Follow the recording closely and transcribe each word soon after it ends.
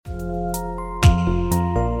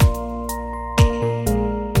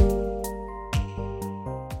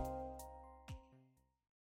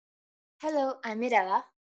I'm Mirella.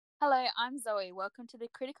 Hello, I'm Zoe. Welcome to the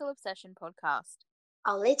Critical Obsession podcast.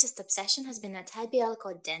 Our latest obsession has been a TBL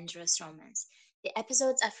called Dangerous Romance. The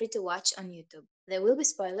episodes are free to watch on YouTube. There will be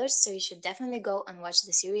spoilers, so you should definitely go and watch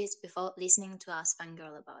the series before listening to us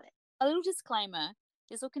fangirl about it. A little disclaimer,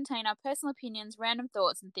 this will contain our personal opinions, random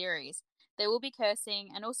thoughts, and theories. There will be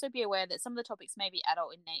cursing, and also be aware that some of the topics may be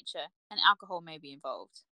adult in nature, and alcohol may be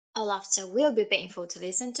involved. Our laughter will be painful to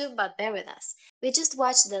listen to, but bear with us. We just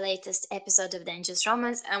watched the latest episode of Dangerous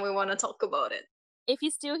Romance and we want to talk about it. If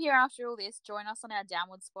you're still here after all this, join us on our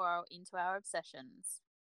downward spiral into our obsessions.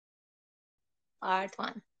 Part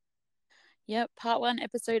 1. Yep, part 1,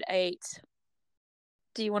 episode 8.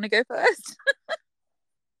 Do you want to go first?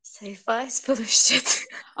 Sci-fi is full of shit.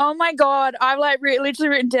 Oh my god, I've literally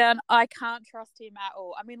written down, I can't trust him at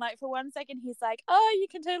all. I mean, for 1 second he's like, oh, you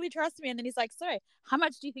can totally trust me, and then he's like, so how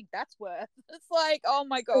much do you think that's worth? It's like, oh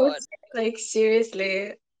my god. Like,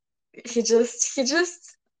 seriously, he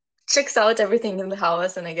just checks out everything in the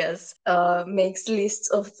house and I guess makes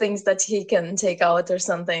lists of things that he can take out or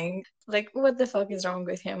something. Like, what the fuck is wrong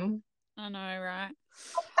with him? I know, right?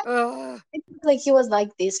 Ugh. Like, he was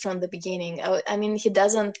like this from the beginning. I mean, he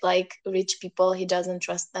doesn't like rich people. He doesn't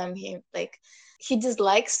trust them. He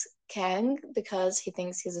dislikes Kang because he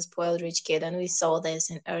thinks he's a spoiled rich kid, and we saw this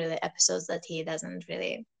in early episodes that he doesn't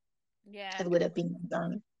really have good opinions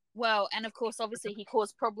on. Well, and of course, obviously, he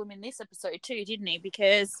caused problem in this episode too, didn't he?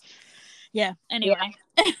 Because, anyway.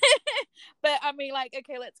 Yeah. But I mean,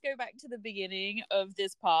 okay, let's go back to the beginning of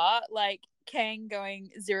this part. Kang going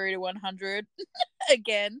 0 to 100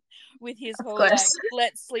 again with his whole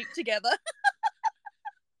let's sleep together.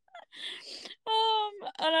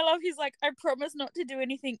 And I love he's like, I promise not to do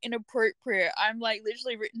anything inappropriate. I'm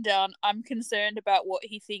literally written down, I'm concerned about what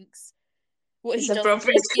he thinks what he does is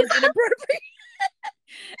inappropriate.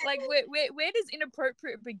 Where does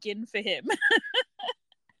inappropriate begin for him?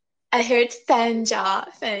 I heard Fanja,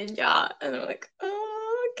 and I'm like,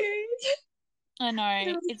 oh, okay. I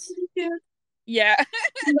know. It's cute. Yeah.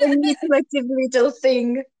 Manipulative little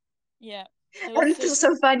thing. Yeah. And it's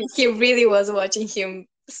so funny. He really was watching him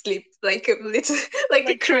sleep like a little, like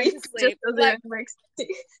a creep. Just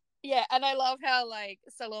yeah, and I love how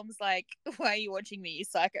Salom's like, why are you watching me, you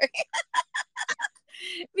psycho?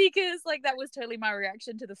 Because that was totally my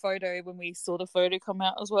reaction to the photo when we saw the photo come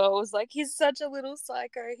out as well. It was like, he's such a little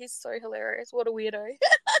psycho. He's so hilarious. What a weirdo.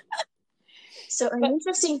 So an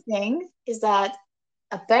interesting thing is that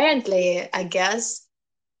apparently, I guess,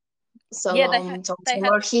 Salom talked to him,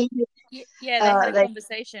 or he... they had a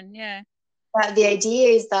conversation, yeah. The idea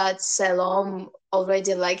is that Salom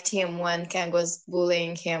already liked him when Kang was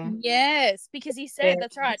bullying him. Yes, because he said,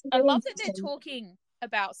 that's right. I love that they're talking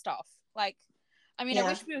about stuff. I mean, I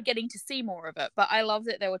wish we were getting to see more of it, but I love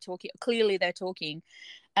that they were talking. Clearly, they're talking.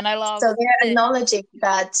 And I love... So they're acknowledging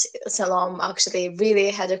that Salom actually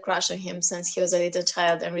really had a crush on him since he was a little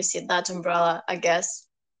child and received that umbrella, I guess.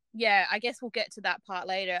 Yeah, I guess we'll get to that part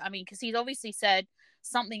later. I mean, because he's obviously said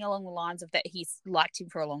something along the lines of that he's liked him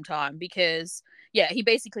for a long time because, he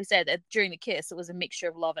basically said that during the kiss, it was a mixture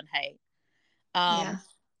of love and hate.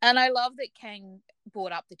 And I love that Kang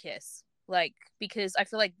brought up the kiss. Because I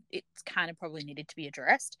feel like it's kind of probably needed to be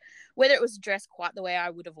addressed. Whether it was addressed quite the way I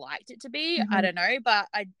would have liked it to be, I don't know, but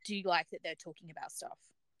I do like that they're talking about stuff.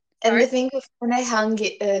 And the thing of, can I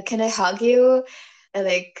hug you?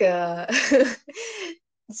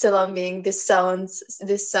 Salom being, this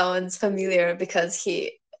sounds familiar because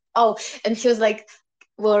and he was like,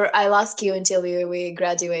 well, I'll ask you until we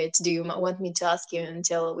graduate. Do you want me to ask you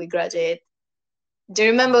until we graduate? Do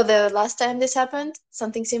you remember the last time this happened?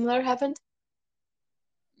 Something similar happened?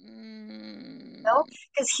 No?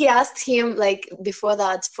 Because he asked him, before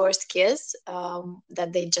that first kiss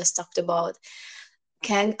that they just talked about,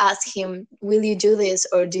 Kang asked him, will you do this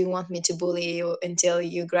or do you want me to bully you until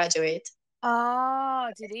you graduate? Oh,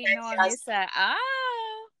 did he? No, I missed that. Ah.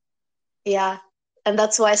 Yeah. And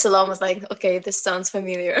that's why Salom was like, okay, this sounds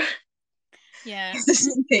familiar. Yeah. It's the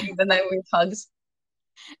same thing, the night with hugs.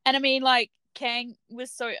 And I mean, Kang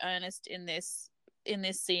was so earnest in this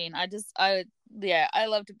scene. I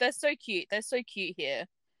loved it. They're so cute. They're so cute here.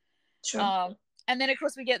 True. And then of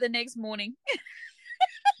course we get the next morning.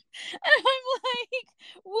 And I'm like,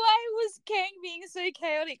 why was Kang being so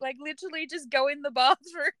chaotic? Literally just go in the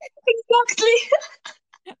bathroom. Exactly.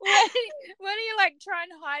 Why do you try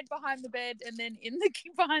and hide behind the bed and then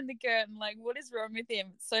behind the curtain? What is wrong with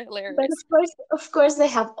him? It's so hilarious. But of course they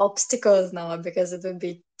have obstacles now because it would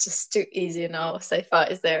be just too easy now. Sci-fi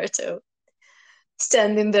is there to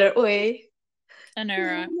stand in their way. I know,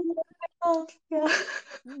 right? Oh, yeah.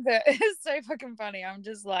 But it's so fucking funny. I'm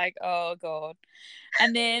just like, oh god.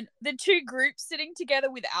 And then the two groups sitting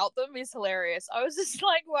together without them is hilarious. I was just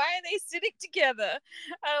like, why are they sitting together?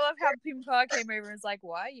 I love how Pimpa came over and was like,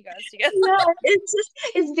 why are you guys together? Yeah,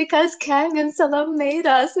 it's because Kang and Salam made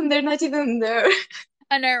us and they're not even there.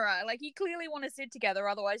 I know, right? Like, you clearly want to sit together,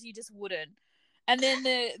 otherwise you just wouldn't. And then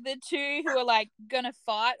the two who are like gonna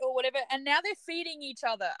fight or whatever, and now they're feeding each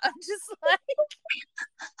other. I'm just like,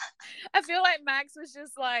 I feel like Max was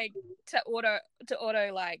just like to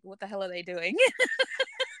Otto like, what the hell are they doing?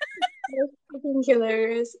 They're fucking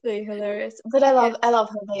hilarious. They're hilarious. But Yeah. I love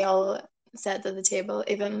how they all sat at the table,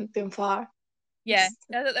 even Bimfar. Yeah,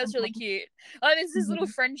 I thought that's really cute. Like, there's this little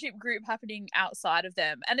Mhm. friendship group happening outside of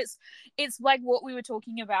them, and it's like what we were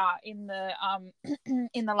talking about in the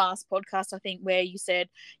in the last podcast, I think, where you said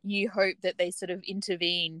you hope that they sort of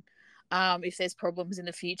intervene if there's problems in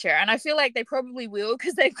the future, and I feel like they probably will,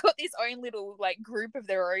 because they've got this own little like group of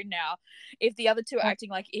their own now. If the other two are acting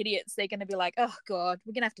like idiots, they're going to be like, oh god,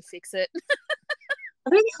 we're gonna have to fix it. I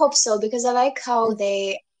really hope so because I like how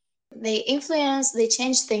they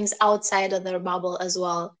change things outside of their bubble as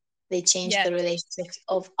well. They change Yeah. the relationships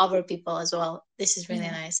of other people as well. This is really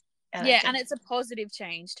Mhm. nice. I Yeah, like it. and it's a positive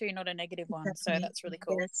change too, not a negative one, so Definitely. that's really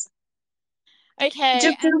cool. Yes. Okay,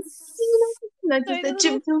 Jup, and jup. Not just a jup,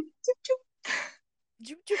 jup, jup, jup.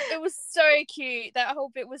 it was so cute. That whole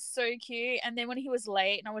bit was so cute. And then when he was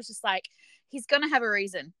late, and I was just like, he's gonna have a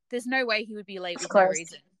reason. There's no way he would be late Of with no course.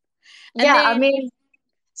 reason. And Yeah, I then mean,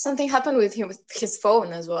 something happened with him with his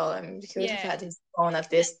phone as well. I mean, he would have yeah, had his phone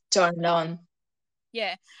at least turned on.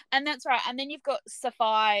 yeah, and that's right. And then you've got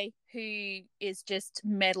Safai, who is just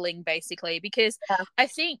meddling basically, because Yeah, I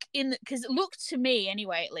think because it looked to me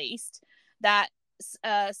anyway, at least, that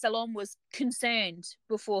Salom was concerned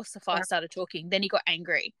before yeah, Safai started talking. Then he got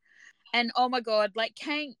angry. And oh my god, like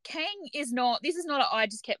Kang is not. This is not a I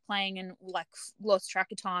just kept playing and like lost track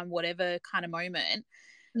of time, whatever kind of moment.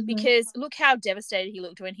 hmm, Because look how devastated he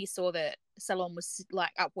looked when he saw that Salon was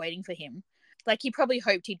like up waiting for him. Like he probably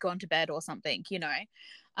hoped he'd gone to bed or something, you know.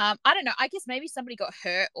 I don't know. I guess maybe somebody got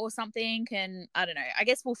hurt or something, and I don't know. I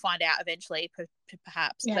guess we'll find out eventually,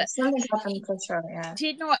 perhaps. yeah. But Something happened he for sure. Yeah,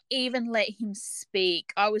 did not even let him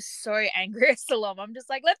speak. I was so angry at Salom. I'm just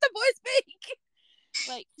like, let the boy speak.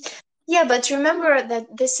 Like, yeah. But remember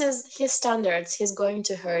that this is his standards. He's going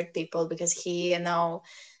to hurt people because he,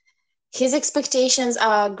 his expectations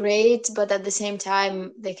are great, but at the same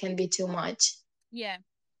time, they can be too much yeah.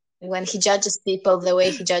 when he judges people the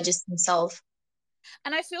way he judges himself.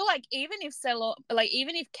 And I feel like even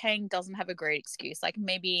if Kang doesn't have a great excuse, like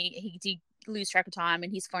maybe he did lose track of time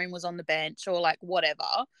and his phone was on the bench or like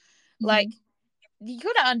whatever, like Hmm. you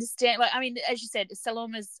gotta understand. Like, I mean, as you said,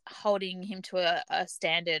 Salom is holding him to a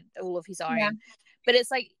standard all of his Yeah, own. But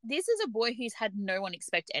it's like this is a boy who's had no one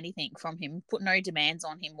expect anything from him, put no demands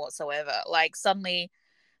on him whatsoever. Like suddenly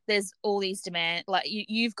there's all these demand, like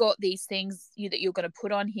you've got these things that you're going to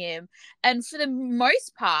put on him, and for the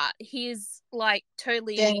most part he's like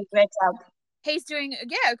doing totally a great job. he's doing,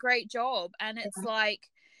 yeah, a great job. And it's Yeah. like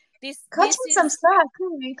Cut this him some is, slack.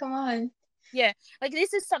 I mean, come on. yeah, like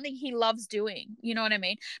this is something he loves doing, you know what I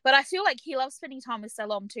mean? But I feel like he loves spending time with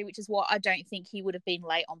Salom too, which is what I don't think he would have been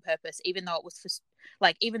late on purpose, even though it was for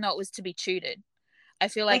like even though it was to be tutored. I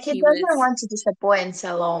feel Like like he he doesn't was, want to disappoint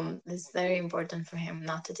Salome. It's very important for him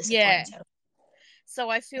not to yeah. disappoint Salome. So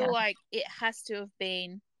I Yeah, feel like it has to have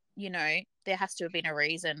been, there has to have been a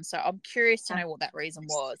reason. So I'm curious to yeah. know what that reason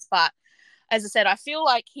was. But as I said, I feel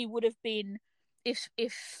like he would have been, if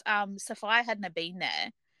Sophia hadn't have been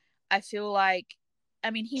there. I feel like,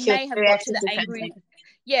 I mean, he He would may have got to reacted the differently. angry.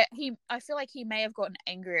 Yeah, I feel like he may have gotten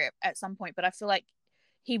angry at some point, but I feel like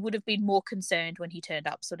he would have been more concerned when he turned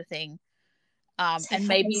up, sort of thing. And Sapphire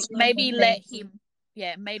maybe is doing let things. him,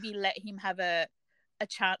 yeah, maybe let him have a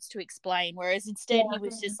chance to explain. Whereas instead he Yeah,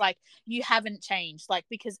 was just like, "You haven't changed," like,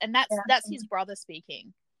 because, and that's yeah, his brother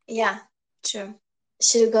speaking. yeah. True.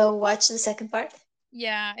 Should we go watch the second part?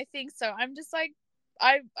 Yeah, I think so. I'm just like,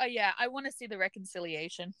 yeah, I want to see the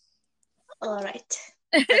reconciliation. All right.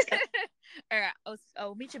 All Let's go. right,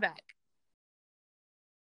 I'll meet you back.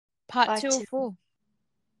 Part Part two or two. four.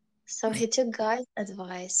 So he took God's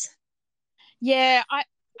advice. Yeah,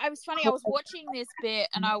 I was funny. I Hope was watching this bit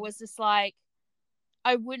and I was just like,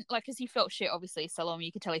 I wouldn't like, because he felt shit. Obviously, Salome,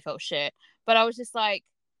 you could tell he felt shit. But I was just like,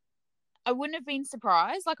 I wouldn't have been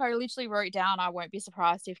surprised. Like, I literally wrote down, I won't be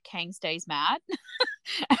surprised if Kang stays mad,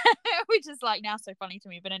 which is like now so funny to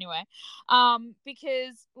me. But anyway,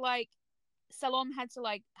 because like Salom had to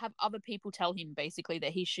like have other people tell him basically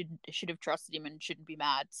that he should have trusted him and shouldn't be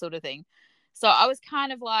mad, sort of thing. So I was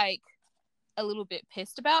kind of like, a little bit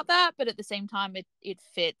pissed about that, but at the same time, it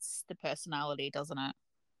fits the personality, doesn't it?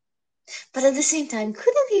 But at the same time,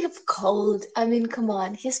 couldn't he have called? I mean, come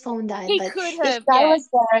on, his phone died. He But could if have, Guy yeah, was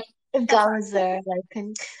there, if that's Guy right. was there,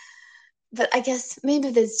 like, but I guess maybe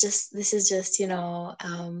this is just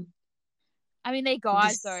I mean, they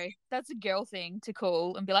guys this though. That's a girl thing to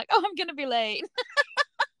call and be like, "Oh, I'm gonna be late."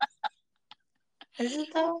 is it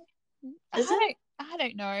though? Is I it? don't, I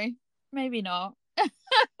don't know. Maybe not.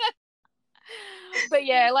 But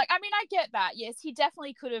yeah, like I mean, I get that. Yes, he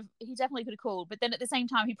definitely could have. He definitely could have called, but then at the same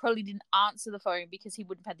time, he probably didn't answer the phone because he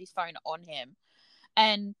wouldn't have had his phone on him.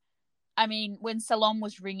 And I mean, when Salom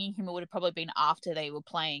was ringing him, it would have probably been after they were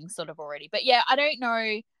playing, sort of already. But yeah, I don't know.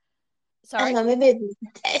 I don't Sorry. know. Maybe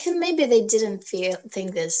I feel maybe they didn't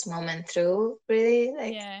think this moment through. Really,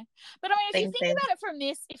 like Yeah. But I mean, if you think think they. about it from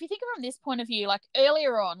this, if you think from this point of view, like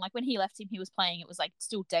earlier on, like when he left him, he was playing, it was like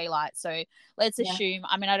still daylight. So let's Yeah. assume,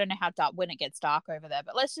 I mean, I don't know how dark, when it gets dark over there,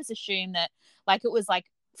 but let's just assume that like it was like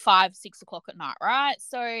 5, 6 o'clock at night, right?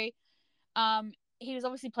 So, he was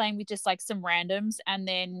obviously playing with just like some randoms, and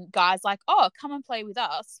then guys like, oh, come and play with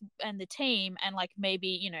us and the team, and like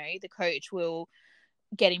maybe, the coach will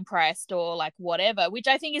get impressed or like whatever, which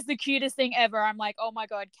I think is the cutest thing ever. I'm like, oh my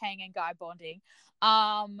god, Kang and Guy bonding.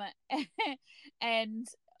 Um and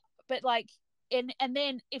but like, and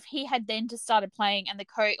then if he had then just started playing and the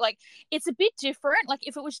coach, like, it's a bit different. Like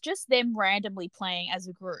if it was just them randomly playing as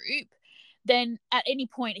a group, then at any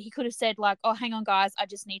point he could have said like, oh, hang on guys, I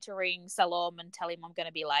just need to ring Salom and tell him I'm going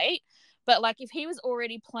to be late. But like if he was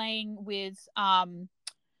already playing with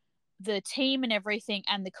the team and everything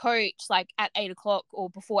and the coach like at 8 o'clock or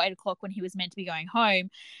before 8 o'clock when he was meant to be going home,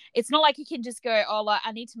 it's not like he can just go, oh, like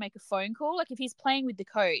I need to make a phone call. Like if he's playing with the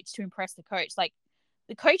coach to impress the coach, like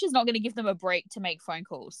the coach is not going to give them a break to make phone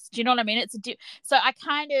calls. Do you know what I mean? So I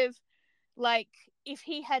kind of like, if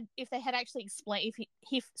they had actually explained,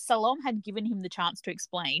 if Salom had given him the chance to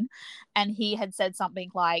explain, and he had said something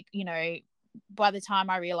like, by the time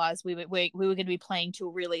I realized we were going to be playing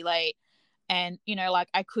till really late, and like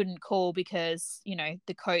I couldn't call because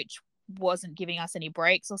the coach wasn't giving us any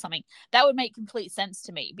breaks or something, that would make complete sense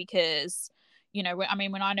to me. Because I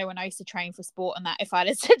mean, when I used to train for sport and that, if I'd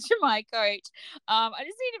have said to my coach, I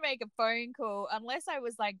just need to make a phone call, unless I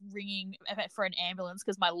was like ringing for an ambulance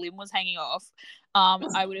because my limb was hanging off,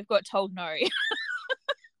 I would have got told no.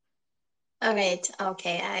 All right.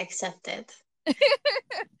 Okay, I accept it.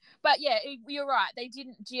 But yeah, you're right.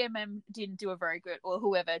 GMM didn't do a very good, or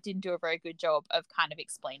whoever didn't do a very good job of kind of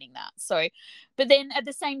explaining that. So, but then at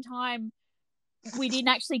the same time, we didn't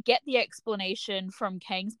actually get the explanation from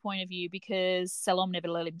Kang's point of view because Salom never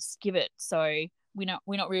let him give it. So we're not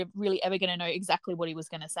really ever going to know exactly what he was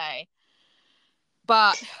going to say.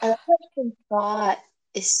 But I love that Scott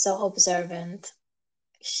is so observant.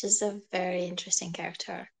 She's a very interesting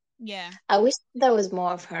character. yeah, I wish there was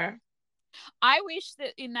more of her. I wish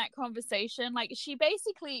that in that conversation, like she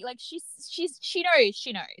basically, like she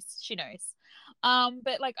knows.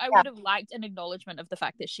 But like I Yeah. would have liked an acknowledgement of the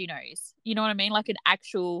fact that she knows. You know what I mean? Like an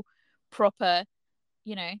actual proper,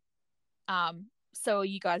 you know, so are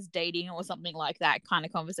you guys dating or something like that kind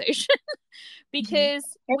of conversation. Mhm. Because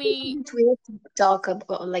I think it's weird to talk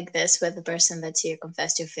about like this with the person that you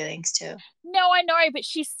confess your feelings to. no, I know, but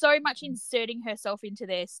she's so much inserting herself into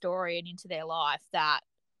their story and into their life that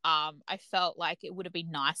I felt like it would have been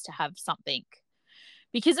nice to have something,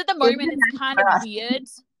 because at the It would be moment it's nice kind for of us. weird.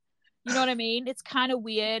 You know what I mean? It's kind of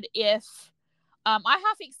weird if I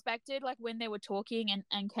half expected, like when they were talking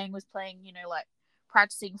and Kang was playing, like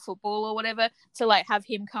practicing football or whatever, to like have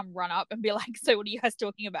him come run up and be like, so what are you guys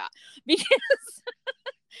talking about? Because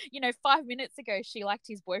 5 minutes ago she liked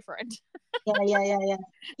his boyfriend. Yeah, yeah, yeah, yeah.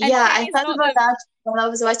 And Yeah, Kang I is thought not about the that when I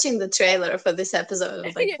was watching the trailer for this episode. I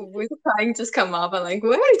was like, we're trying to come up and like,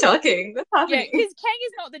 what are you talking? What's yeah, happening? because Kang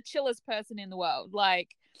is not the chillest person in the world.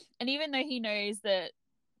 Like, and even though he knows that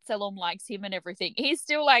Salom likes him and everything, he's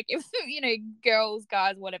still like, if girls,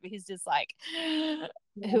 guys, whatever, he's just like,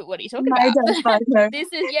 Yeah. what are you talking My about? dance partner. This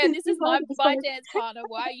is My my dance dance partner.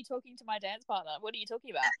 Why are you talking to my dance partner? What are you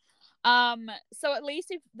talking about? So at least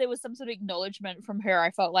if there was some sort of acknowledgement from her, I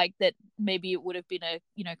felt like that maybe it would have been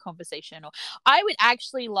a conversation. Or I would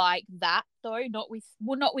actually like that though, not with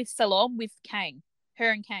Salom, with Kang, her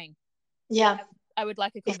and Kang. Yeah, I would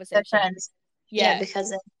like a because they're conversation. friends. Yeah, Yeah, because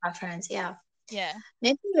they're friends. Yeah. yeah,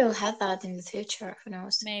 Maybe we'll have that in the future. Who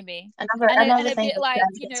knows? maybe. Another And another a thing bit that like,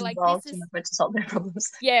 friends gets like involved this is, in order to solve their problems.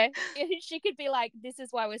 yeah, she could be like, this is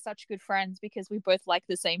why we're such good friends, because we both like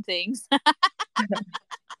the same things.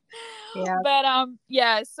 Yeah. But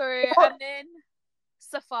yeah, so Well, and then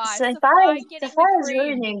Safai Safari getting the Safari is cream.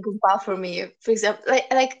 ruining Gumpa for me. For example,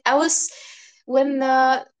 like I was when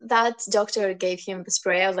that doctor gave him the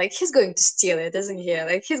spray, I was like, he's going to steal it, isn't he?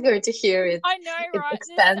 Like he's going to hear it. I know, It's right?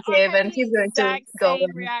 I expensive, had and the he's going to exact go same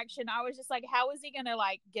and reaction. I was just like, how is he gonna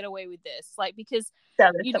like get away with this? Like, because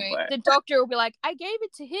sell it somewhere. the doctor will be like, I gave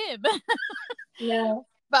it to him. Yeah,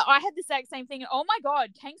 But I had the exact same thing. Oh my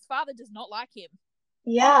god, Kang's father does not like him.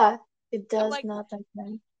 yeah, it I'm does like, not like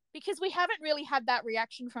him. because we haven't really had that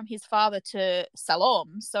reaction from his father to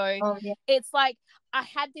Salom. So Oh yeah, it's like I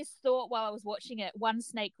had this thought while I was watching it. One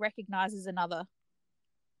snake recognizes another.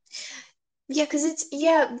 yeah, because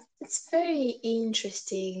it's very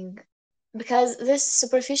interesting because this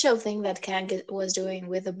superficial thing that Kang was doing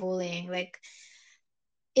with the bullying, like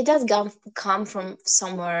it does come from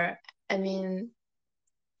somewhere. I mean,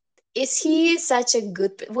 is he such a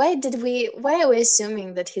good why are we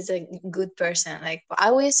assuming that he's a good person? Like,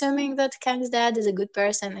 are we assuming that Kang's dad is a good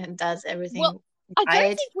person and does Well, everything I don't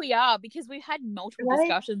right? think we are, because we've had multiple Right?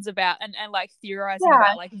 discussions about and like theorizing Yeah,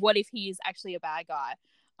 about like what if he is actually a bad guy.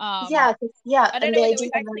 yeah, yeah. I don't And know the whether idea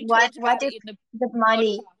we've that actually what talked what about it if in the the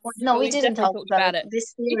money? podcast, No, but we we've didn't definitely talk talked about about it. it.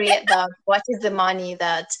 This theory about what is the money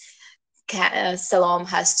that Salom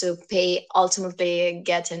has to pay ultimately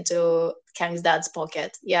get into Kang's dad's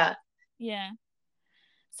pocket. Yeah. Yeah.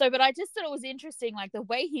 So, but I just thought it was interesting, like the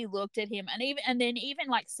way he looked at him, and then even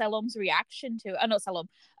like Salom's reaction to it. Not Salom,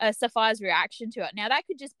 Sapphire's reaction to it. Now that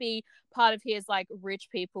could just be part of his like rich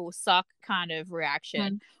people suck kind of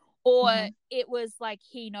reaction, or Mm-hmm. it was like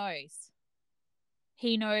he knows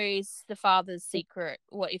the father's secret.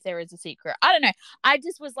 What if there is a secret? I don't know. I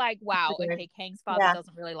just was like, wow, okay, Kang's father Yeah,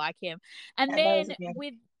 doesn't really like him. And yeah, that then was weird.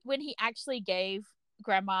 with when he actually gave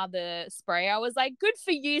grandma the spray, I was like, good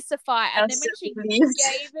for you, Sapphire. I And then was so when she relieved.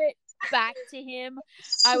 gave it back to him,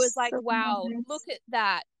 I was She's like, so wow, look nice. at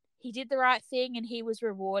that. He did the right thing and he was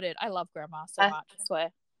rewarded. I love grandma so much, I swear.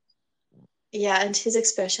 Yeah, and his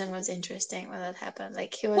expression was interesting when that happened.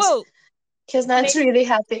 Like Well, he was not maybe, really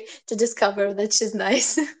happy to discover that she's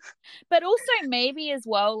nice. but also maybe as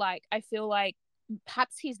well, like I feel like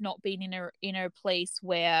perhaps he's not been in a place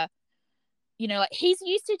where, like he's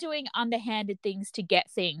used to doing underhanded things to get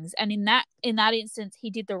things, and in that instance he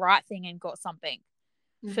did the right thing and got something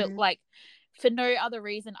for Hmm. like for no other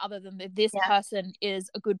reason other than that this Yeah, person is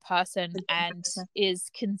a good person the good and person. is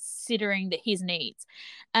considering that his needs.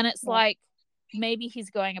 And it's Yeah. like maybe he's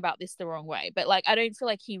going about this the wrong way, but like I don't feel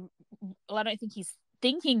like I don't think he's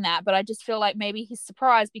thinking that, but I just feel like maybe he's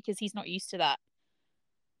surprised because he's not used to that.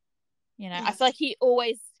 I Yeah. feel like he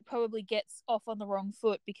always probably gets off on the wrong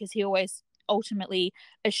foot because he always ultimately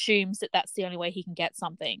assumes that that's the only way he can get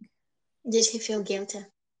something. Did he feel guilty?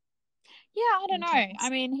 Yeah, I don't In know. I case.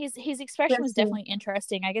 mean, his expression We'll was see. definitely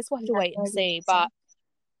interesting. I guess we'll have to Yeah, wait and very see. But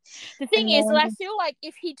interesting. the thing And is that I then, feel like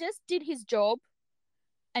if he just did his job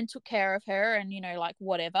and took care of her and, like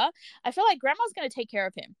whatever, I feel like grandma's going to take care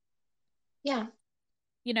of him. yeah,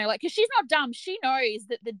 Like, because she's not dumb. She knows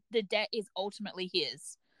that the debt is ultimately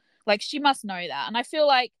his. Like, she must know that. And I feel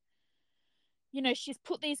like, she's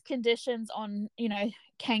put these conditions on,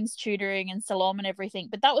 Kang's tutoring and Salom and everything.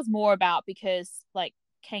 But that was more about because, like,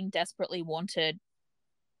 Kang desperately wanted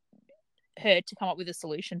her to come up with a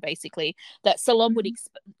solution, basically that Salom would hmm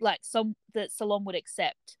that Salom would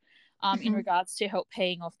accept, in hmm regards to help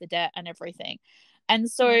paying off the debt and everything. And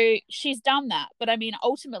yeah, so she's done that. But I mean,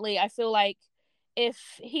 ultimately, I feel like if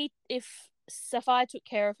Sapphire took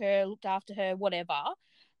care of her, looked after her, whatever,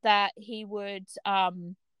 that he would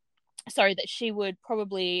sorry, that she would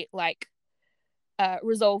probably like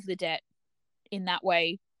resolve the debt in that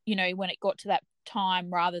way, when it got to that time,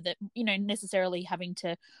 rather than, necessarily having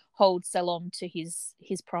to hold Salom to his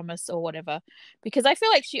promise or whatever. Because I feel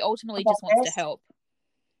like she ultimately about just wants to this. help.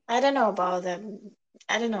 I don't know about them.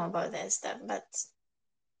 I don't know about this stuff, but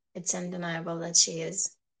it's undeniable that she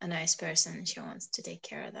is a nice person. She wants to take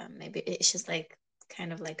care of them. Maybe she's like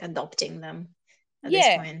kind of like adopting them at this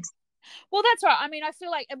Yeah. point. Well, that's right. I mean, I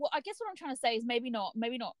feel like, well, I guess what I'm trying to say is maybe not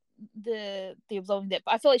the absolving debt,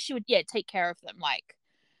 but I feel like she would, yeah, take care of them. Like,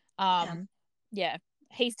 Yeah, yeah,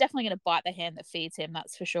 he's definitely going to bite the hand that feeds him.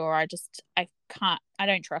 That's for sure. I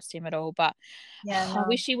don't trust him at all. But yeah, I no.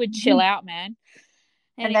 wish he would chill out, man.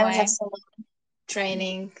 And then we have Anyway, some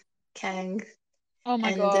training Kang oh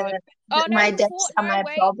my and god. Oh no, my before debts are no my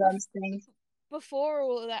wait, problems thing. before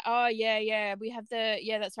all of that. Oh yeah, we have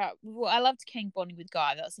that's right. Well, I loved King bonding with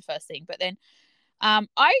Guy. That was the first thing. But then, I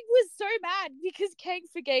was so mad because Kang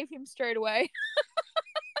forgave him straight away.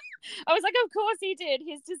 I was like, of course he did.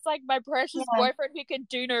 He's just like my precious Yeah, boyfriend who can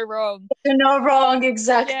do no wrong. you're not wrong, Yeah,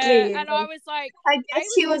 exactly. and I was like, I I guess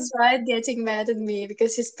was he was right getting mad at me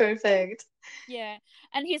because he's perfect. yeah,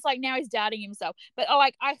 and he's like now he's doubting himself. But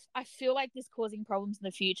I feel like this causing problems in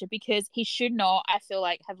the future because he should not. I feel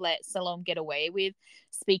like have let Salom get away with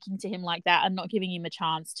speaking to him like that and not giving him a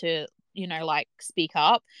chance to like speak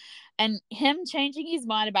up, and him changing his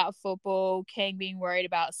mind about football, Kang being worried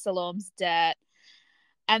about Salom's debt.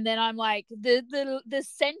 And then I'm like the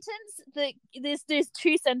sentence that there's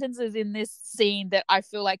two sentences in this scene that I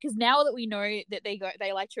feel like, because now that we know that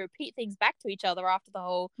they like to repeat things back to each other after the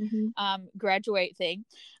whole Hmm. graduate thing,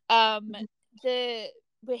 um the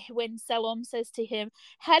when Salom says to him,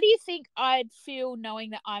 how do you think I'd feel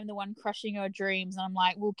knowing that I'm the one crushing your dreams? And I'm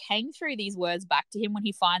like, well, Kang threw these words back to him when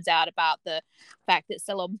he finds out about the fact that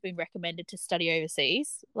Salom's been recommended to study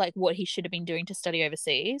overseas, like what he should have been doing to study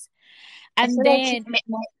overseas. I And feel like then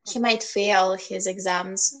he might fail his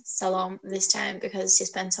exams, Salom, this time because he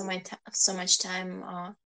spent so much time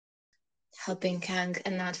helping Kang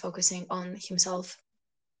and not focusing on himself.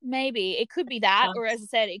 maybe it could be that, Yeah. or as I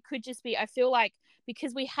said, it could just be, I feel like,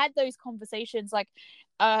 because we had those conversations, like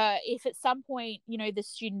if at some point the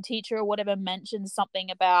student teacher or whatever mentions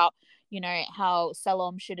something about how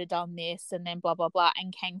Salom should have done this and then blah blah blah,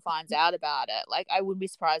 and Kang finds out about it, like I wouldn't be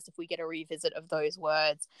surprised if we get a revisit of those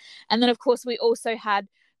words. And then of course we also had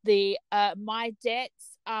the my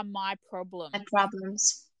debts are my My problem.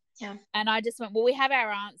 problems. Yeah. And I just went, well, we have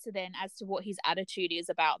our answer then as to what his attitude is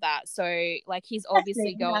about that. So, like, he's Exactly.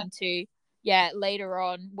 obviously Yeah. going to, yeah, later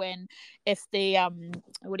on when, if the,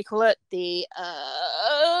 what do you call it? The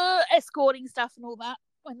escorting stuff and all that,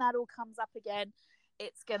 when that all comes up again,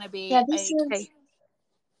 it's going to Yeah, be this a is case.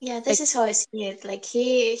 yeah, this is how I see it. Like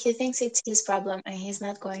he thinks it's his problem and he's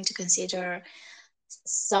not going to consider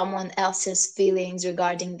someone else's feelings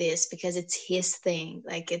regarding this because it's his thing.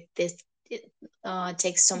 Like it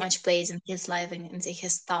takes so Yeah. much place in his life and into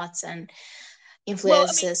his thoughts and Well, I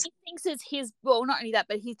mean, influences he thinks it's his, well, not only that,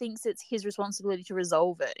 but he thinks it's his responsibility to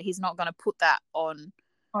resolve it. He's not going to put that on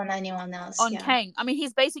anyone else. on Yeah. Kang. I mean,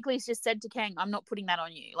 he's basically just said to Kang, I'm not putting that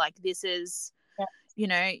on you. Like, this is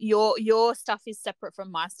Yeah. your stuff is separate from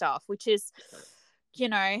my stuff, which is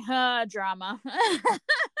drama.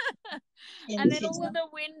 And And then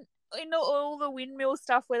all the windmill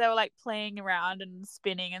stuff where they were like playing around and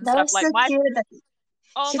spinning and that stuff, was like so my cute that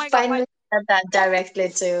oh he my god, my finally said that directly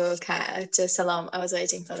to Salam. I was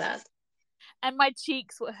waiting for that. and my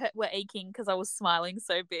cheeks were aching because I was smiling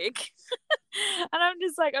so big. And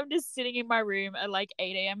I'm just sitting in my room at like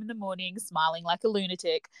 8 a.m. in the morning smiling like a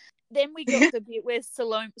lunatic. Then we got the bit where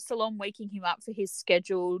Salom waking him up for his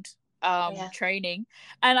scheduled Yeah. training,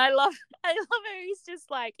 and I love how he's just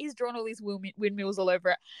like, he's drawn all these windmills all over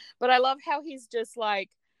it, but I love how he's just like,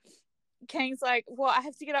 Kang's like, well, I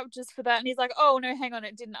have to get up just for that, and he's like, oh no, hang on,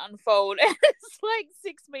 it didn't unfold. And it's like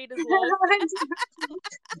 6 meters long.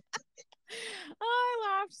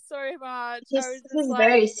 I laughed so much. I was just He's like,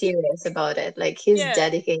 very serious about it. Like yeah,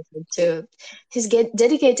 he's get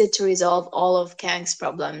dedicated to resolve all of Kang's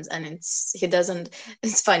problems, and he doesn't.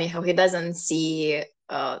 It's funny how he doesn't see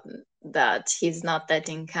that he's not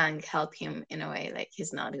letting Kang help him in a way. Like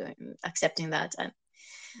he's not going accepting that, and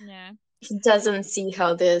yeah. he doesn't see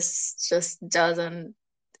how this just doesn't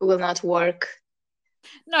will not work.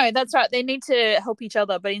 No, that's right. They need to help each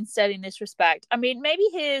other, but instead, in this respect, I mean, maybe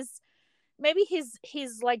his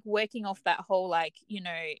like working off that whole, like,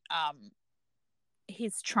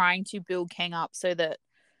 he's trying to build Kang up so that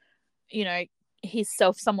you know he's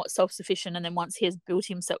somewhat self-sufficient, and then once he has built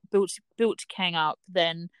Kang up,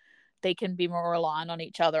 then they can be more reliant on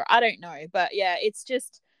each other. I don't know, but yeah, it's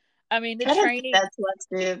just, I mean, the I don't think training, that's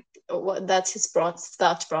that's his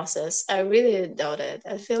thought process. I really doubt it.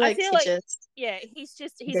 I feel I like feel he like, just yeah, he's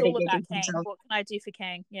all about dedicated Kang. himself. What can I do for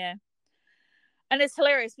Kang? Yeah. And it's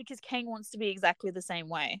hilarious because Kang wants to be exactly the same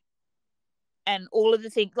way, and all of the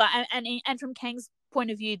things, like, and from Kang's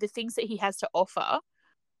point of view, the things that he has to offer,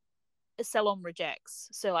 Salom rejects.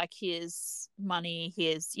 So like his money,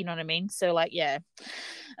 his, you know what I mean? So like, yeah.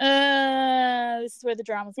 This is where the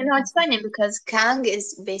drama's You gonna know, come it's from. funny because Kang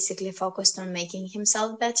is basically focused on making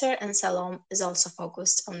himself better, and Salom is also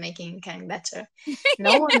focused on making Kang better.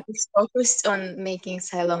 No one is focused on making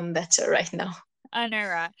Salom better right now. I know,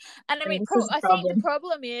 right? And I And mean, this is the I think the problem.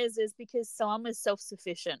 problem is because Salom is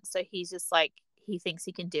self-sufficient, so he's just like, he thinks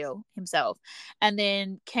he can deal himself, and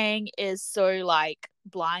then Kang is so like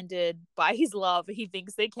blinded by his love. He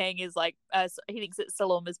thinks that Kang is like, he thinks that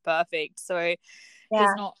Salom is perfect, so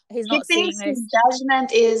Yeah. he's He not seeing thinks his this.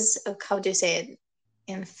 judgment is, how do you say it,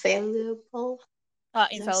 infallible?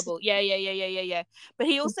 Infallible. Yeah. But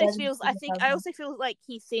he He also said feels. he's I infallible. also feel like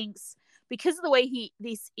he thinks because of the way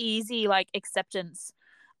this easy like acceptance,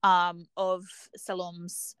 of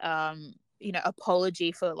Salom's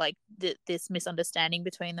apology for like this misunderstanding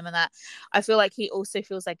between them and that. I feel like he also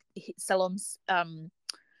feels like Salom's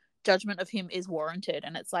judgment of him is warranted,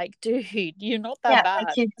 and it's like, dude, you're not that Yeah,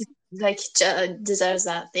 like bad. deserves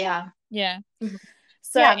that. Yeah. Yeah. Mhm.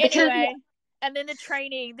 So Yeah, because anyway, and then the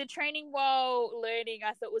training while learning,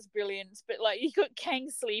 I thought was brilliant. But like, you got Kang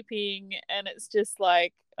sleeping, and it's just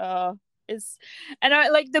like, it's, and I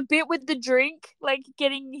like the bit with the drink, like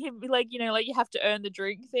getting him, like like you have to earn the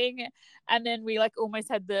drink thing, and then we like almost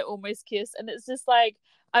had the almost kiss, and it's just like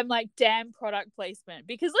I'm like, damn product placement.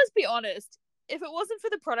 Because let's be honest, if it wasn't for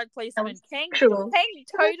the product that placement, was Kang true. Kang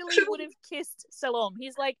That was totally true. would have kissed Salom.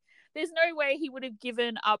 He's like, there's no way he would have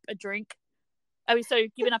given up a drink. I mean, so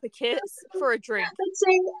giving up a kiss for a drink. But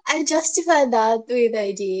saying I justify that with the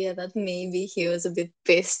idea that maybe he was a bit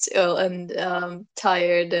pissed and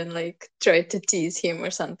tired and like tried to tease him or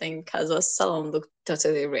something because Salom looked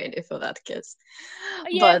totally ready for that kiss.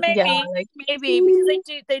 Yeah, But yeah, like maybe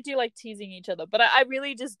because they do like teasing each other. But I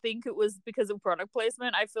really just think it was because of product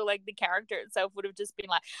placement. I feel like the character itself would have just been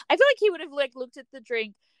like, I feel like he would have like looked at the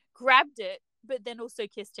drink, grabbed it, but then also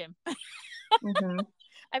kissed him. mm-hmm.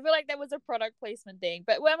 I feel like that was a product placement thing.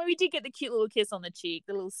 But well, I mean, we did get the cute little kiss on the cheek,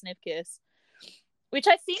 the little sniff kiss, which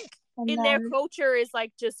I think And in their then culture is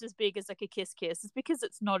like just as big as like a kiss kiss. It's because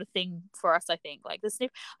it's not a thing for us. I think like the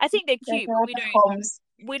sniff. I think they're there's cute, a but lot of homes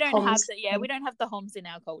we don't have homes the yeah thing. we don't have the homs in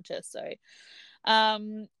our culture. So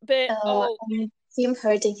but And him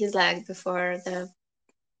hurting his leg yeah, before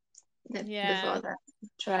the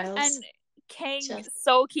trials. and Kang Just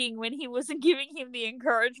sulking when he wasn't giving him the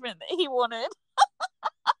encouragement that he wanted.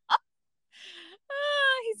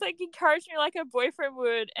 He's like, encourage me like a boyfriend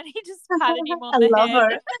would, and he just patted him on a the head.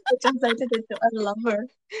 lover. I translated it to a lover.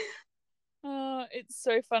 Oh, it's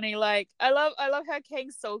so funny. Like I love how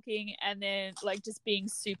Kang's sulking and then like just being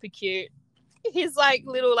super cute. He's like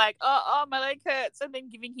little like, oh my leg hurts, and then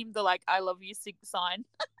giving him the like I love you sign.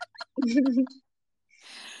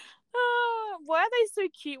 Oh, why are they so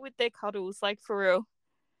cute with their cuddles? Like for real.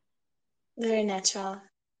 Very natural.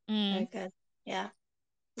 Very Mm, good. Yeah.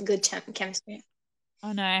 Good chemistry.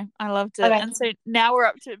 I know. I loved All it. right, And so now we're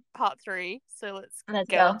up to part 3. So let's let's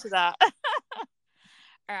get go. on to that. All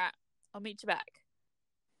right. I'll meet you back.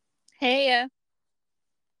 Hey, yeah.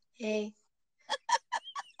 Hey.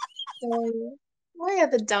 So, why are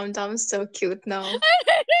the dum-dums so cute now? I don't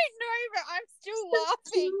know, but I'm still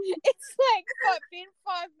laughing. It's like been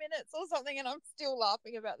 5 minutes or something, and I'm still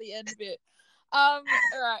laughing about the end bit. All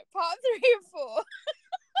right, part 3 and 4.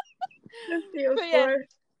 The three or But yeah, four.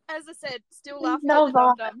 as I said, still laughing at the Nova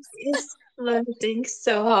dum dums. is flirting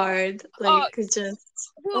so hard. Oh, Like, just,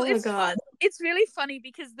 well, oh my God. it's really funny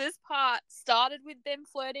because this part started with them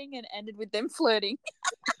flirting and ended with them flirting.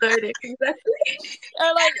 Flirting, exactly.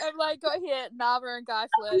 I'm like got here Nava and Guy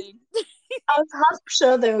flirting. I was half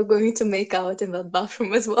sure they were going to make out in that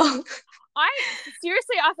bathroom as well. I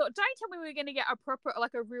seriously, I thought, don't tell me we're going to get a proper,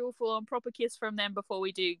 like a real full on proper kiss from them before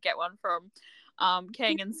we do get one from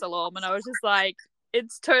Kang and Salom. And I was just like,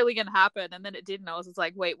 it's totally going to happen. And then it didn't. I was just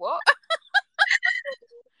like, wait, what?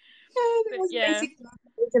 It But was yeah, basically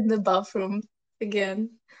in the bathroom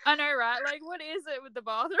again. I know, right? Like, what is it with the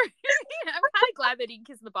bathroom? I'm kind of glad they didn't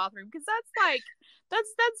kiss in the bathroom because that's like,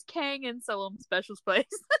 that's Kang and Salom's special place.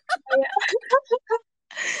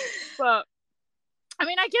 But I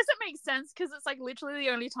mean, I guess it makes sense because it's like literally the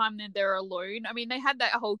only time that they're alone. I mean, they had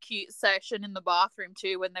that whole cute session in the bathroom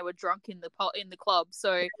too when they were drunk in the club.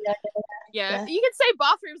 So Yeah, yeah, yeah. you could say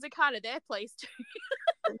bathrooms are kind of their place too.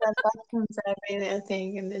 That bathrooms are really a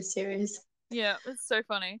thing in this series. Yeah, it's so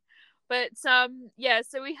funny. But yeah,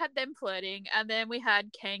 so we had them flirting, and then we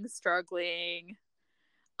had Kang struggling.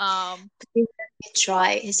 Please let me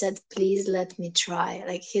try. He said, please let me try.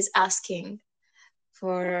 Like he's asking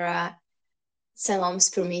for Salom's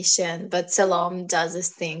permission, but Salom does this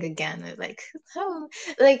thing again. Like, how,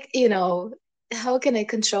 like, how can I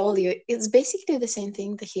control you? It's basically the same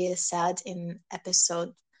thing that he said in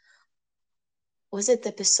was it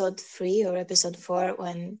episode 3 or episode 4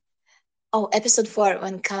 episode 4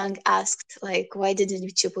 when Kang asked, like, why Yeah,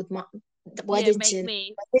 make did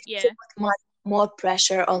me. you Yeah, put more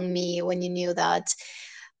pressure on me when you knew that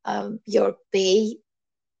your pay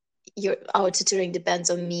our tutoring depends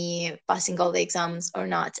on me passing all the exams or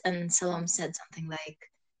not. And Salam said something like,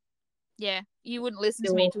 yeah. You wouldn't listen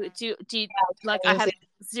to me. "Do Do like I have anything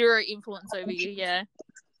zero influence over you. Yeah.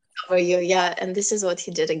 over you." Yeah, and this is what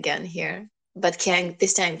he did again here. But Kang,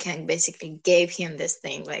 this time Kang basically gave him this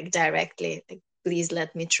thing like directly. Like, please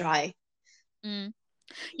let me try. Mm.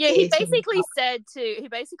 He Yeah, he gave him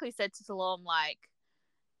basically said to Salom, like,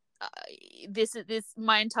 uh, this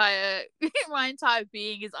my entire my entire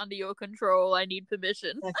being is under your control. I need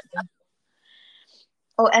permission. exactly.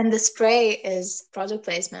 Oh, and the spray is product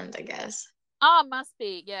placement, I guess. Ah, must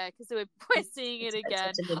be, yeah, because we're seeing it It's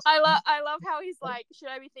again. such a good I love how he's like, should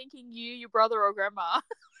I be thinking you, your brother, or grandma?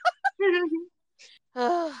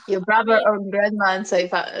 Your I brother mean, or grandma, and so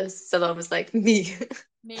if Salome is like me,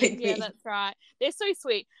 me, like yeah, me. that's right. They're so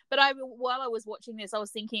sweet. But while I was watching this, I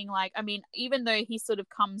was thinking, like, I mean, even though he sort of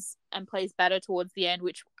comes and plays better towards the end,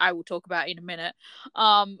 which I will talk about in a minute,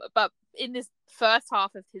 but in this first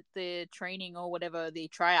half of the training or whatever, the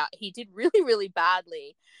tryout, he did really, really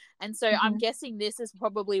badly, and so I'm Mhm. guessing this is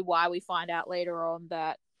probably why we find out later on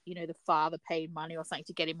that the father paid money or something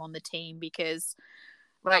to get him on the team because,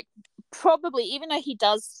 like, probably even though he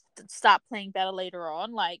does start playing better later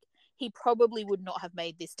on, like, he probably would not have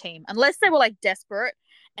made this team unless they were like desperate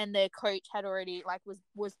and their coach had already like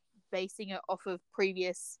was basing it off of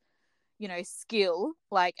previous skill,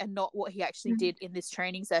 like, and not what he actually Mhm. did in this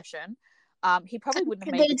training session. He probably wouldn't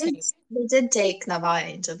have And made the team. they did take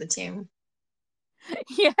Navai into the team.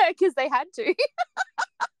 Yeah, because they had to.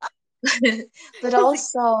 But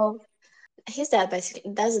also his dad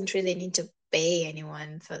basically doesn't really need to pay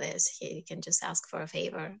anyone for this. He can just ask for a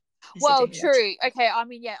favor. Is he Well, doing that? true. Okay, I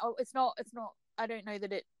mean, yeah. Oh, it's not. I don't know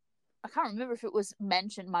that it. I can't remember if it was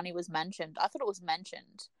mentioned. Money was mentioned. I thought it was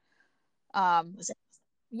mentioned. Um, Was it?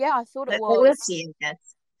 yeah, I thought it But we'll was. see, I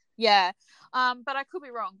guess. Yeah. But I could be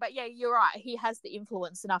wrong. But yeah, you're right. He has the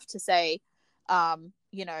influence enough to say, um,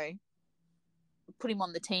 you know, put him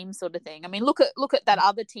on the team, sort of thing. I mean, look at that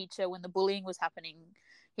other teacher when the bullying was happening.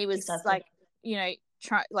 He was Exactly. like,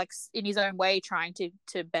 try like in his own way trying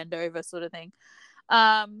to bend over, sort of thing.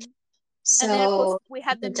 Um, and then of course So we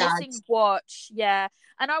had the the dad, missing watch. Yeah,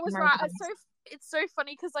 and I oh was my right. God, It's so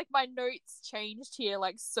funny because like my notes changed here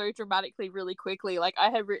like so dramatically really quickly. Like I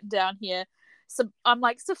had written down here, so I'm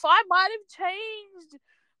like Sophia might have changed,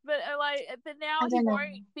 but now I he don't know.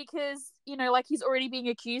 won't because like he's already being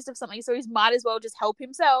accused of something, so he might as well just help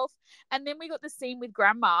himself. And then we got the scene with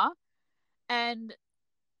grandma, and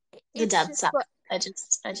The it's dad just sucks. like,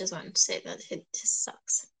 I just want to say that he just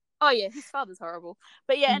sucks. oh yeah, his father's horrible,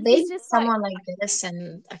 but yeah, and he's Dating just like, someone like this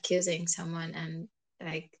and accusing someone and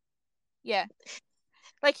like yeah,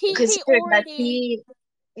 like he considering that already,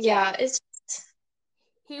 yeah, yeah, it's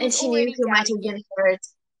he and was he knew already he might doubting have him. been hurt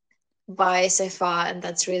by Sefa, and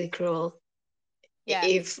that's really cruel. Yeah,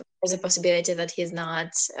 If there's a possibility that he's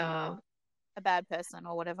not, a bad person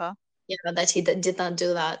or whatever. that he did not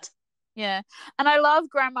do that. Yeah, and I love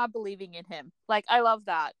grandma believing in him. Like I love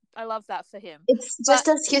that. I love that for him. It's But just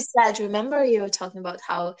as you said. Remember, you were talking about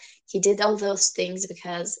how he did all those things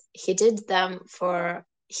because he did them for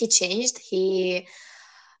he changed. He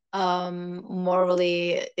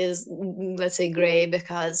morally is, let's say, gray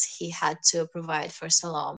because he had to provide for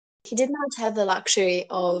Salam. He did not have the luxury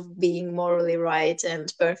of being morally right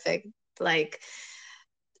and perfect like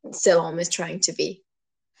Salam is trying to be.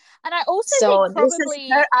 and I also think So this is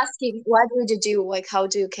her probably, asking, what would you do? Like, how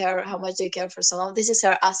do you care? How much do you care for Salam? This is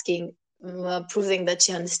her asking, proving that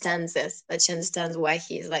she understands this, that she understands why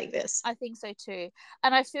he's like this. I think so too.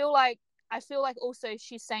 And I feel like also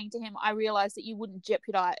she's saying to him, I realize that you wouldn't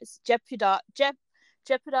jeopardize, I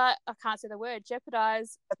can't say the word,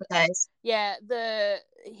 jeopardize, Guys. yeah, the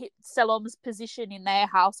Salom's position in their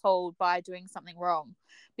household by doing something wrong,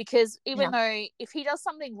 because even Yeah. though if he does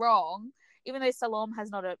something wrong, even though Salom has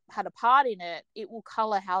not had a part in it, it will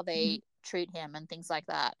color how Mhm. they treat him and things like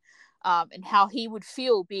that, and how he would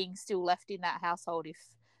feel being still left in that household if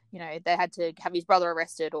they had to have his brother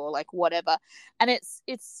arrested or like whatever. And it's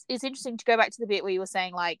interesting to go back to the bit where you were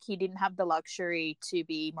saying like he didn't have the luxury to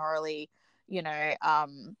be morally, you know,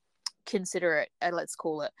 considerate, let's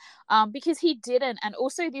call it, because he didn't. And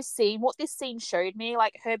also what this scene showed me,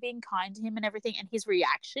 like her being kind to him and everything, and his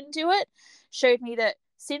reaction to it showed me that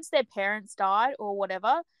since their parents died or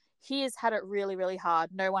whatever, he has had it really, really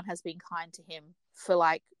hard. No one has been kind to him for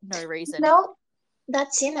like no reason. No,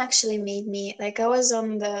 that scene actually made me like I was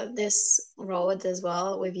on this road as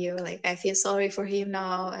well with you. Like I feel sorry for him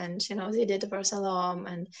now, and he did it for Salam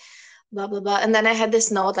and blah blah blah. And then I had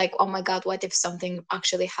this note like, oh my God, what if something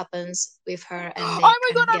actually happens with her and Oh they my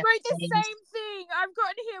kind god, of I get wrote the changed? same thing. I've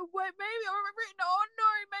got here. Wait, maybe I've written. Oh no,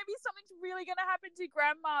 maybe something's really gonna happen to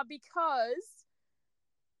Grandma, because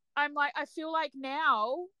I'm like, I feel like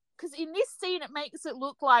now, because in this scene it makes it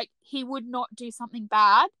look like he would not do something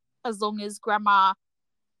bad as long as Grandma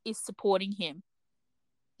is supporting him.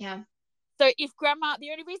 Yeah. So if grandma, the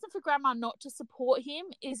only reason for grandma not to support him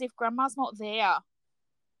is if grandma's not there.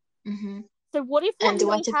 Mm-hmm. So what if what And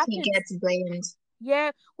what really if he happens? gets blamed?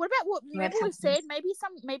 Yeah. What about what? What Remember we said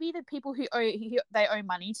happens? maybe the people who they owe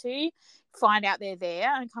money to find out they're there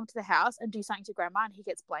and come to the house and do something to grandma, and he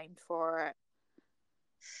gets blamed for it.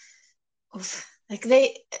 Oof. Like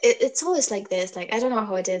it's always like this. Like I don't know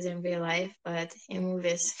how it is in real life, but in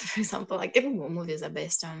movies, for example, like even more movies are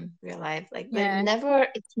based on real life. Like Yeah.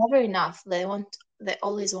 it's never enough. They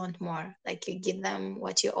always want more. Like you give them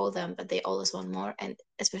what you owe them, but they always want more. And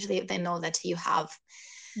especially if they know that you have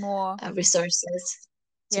More. resources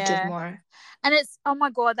to give Yeah. more. And it's, oh my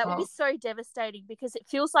God, that would be Oh, so devastating because it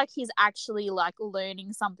feels like he's actually like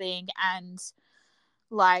learning something and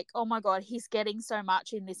like, oh my God, he's getting so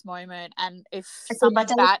much in this moment. And if okay, but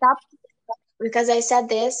something I bad, stopped because I said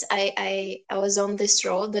this. I was on this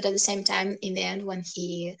road, but at the same time, in the end, when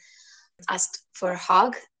he asked for a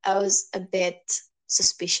hug, I was a bit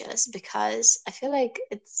suspicious because I feel like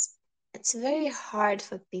it's very hard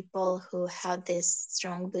for people who have these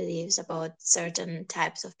strong beliefs about certain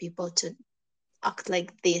types of people to act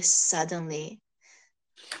like this suddenly.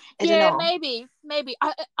 I don't yeah, know. maybe.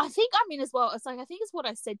 I think I mean as well. It's like I think it's what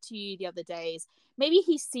I said to you the other days. Maybe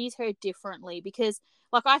he sees her differently because,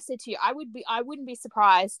 like I said to you, I wouldn't be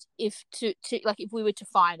surprised if to like if we were to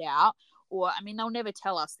find out, or I mean they'll never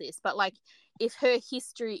tell us this, but like if her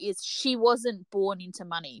history is she wasn't born into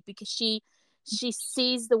money because she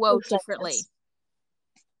sees the world Looks like differently. this.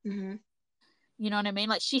 Hmm. You know what I mean?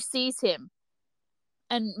 Like she sees him,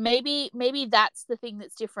 and maybe that's the thing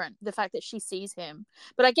that's different, the fact that she sees him.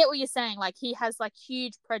 But I get what you're saying, like he has like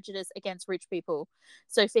huge prejudice against rich people,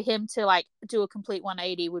 so for him to like do a complete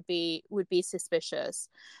 180 would be suspicious.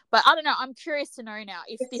 But I don't know, I'm curious to know now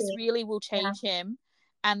if Let's this see. really will Yeah. change him,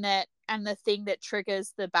 and the thing that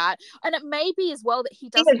triggers the bad, and it may be as well that he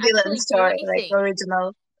Like a doesn't villain actually do story, like anything.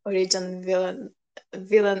 original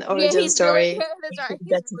villain Yeah, origin he's villain. story. Yeah, that's He right. He's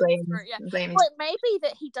gets villain story. Yeah. blamed. Or it may be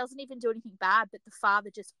that he doesn't even do anything bad, but the father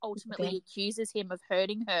just ultimately Okay. accuses him of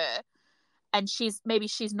hurting her, and she's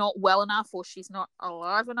not well enough or she's not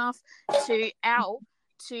alive enough to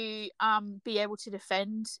be able to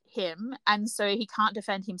defend him, and so he can't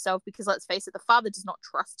defend himself because let's face it, the father does not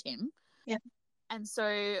trust him, Yeah. and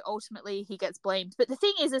so ultimately he gets blamed. But the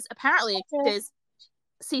thing is apparently Okay. there's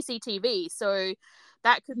CCTV, so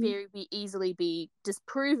that could Mhm. be easily be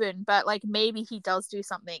disproven. But like maybe he does do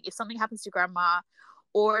something if something happens to grandma,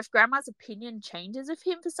 or if grandma's opinion changes of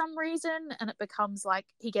him for some reason, and it becomes like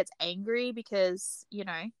he gets angry because he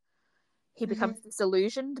Mhm. becomes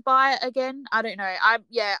disillusioned by it again. I don't know.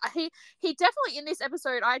 He definitely in this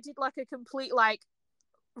episode I did like a complete like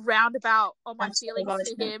roundabout on my I'm sorry feelings about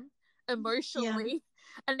to that. him Yeah. emotionally.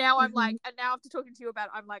 And now I'm like, Mhm. and now after talking to you about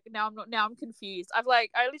it, I'm like, now I'm not, now I'm confused. I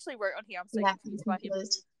literally wrote on here, I'm so Yeah. I'm confused by him.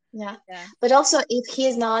 confused. Yeah. Yeah. But also, if he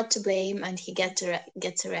is not to blame and he gets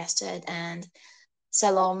arrested, and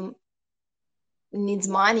Salom needs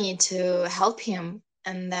money to help him,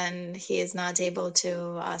 and then he is not able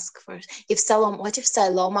to ask for. What if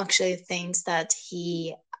Salom actually thinks that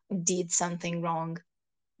he did something wrong,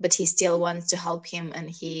 but he still wants to help him, and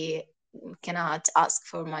he cannot ask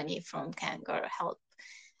for money from Kang or help,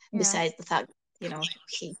 Yeah. besides the fact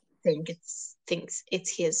he thinks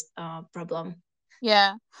it's his problem.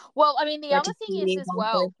 Yeah. Well, I mean, the What other if thing is he as wants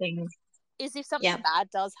well, things? is if something Yeah. bad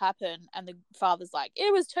does happen and the father's like,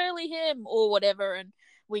 it was totally him or whatever, and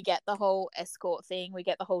we get the whole escort thing, we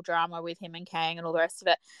get the whole drama with him and Kang and all the rest of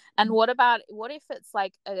it. And what if it's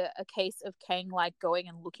like a case of Kang like going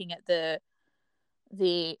and looking at the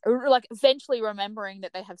like eventually remembering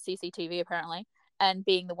that they have CCTV apparently, and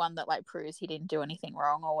being the one that like proves he didn't do anything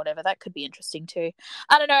wrong or whatever. That could be interesting too.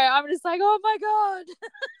 I don't know. I'm just like, oh my God.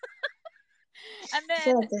 And I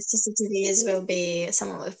feel then like the CCTVs will be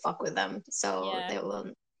someone will fuck with them, so yeah, they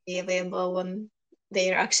will be available when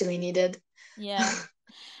they are actually needed. yeah.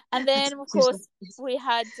 And then of Usually. course we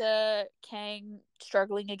had Kang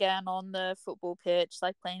struggling again on the football pitch,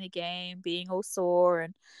 like playing the game, being all sore,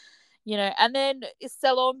 and and then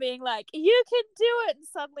Salon being like, "You can do it," and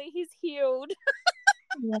suddenly he's healed.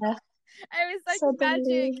 Yeah, It was like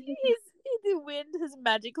magic. suddenly. The wind has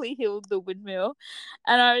magically healed the windmill,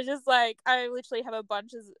 and I was just like, I literally have a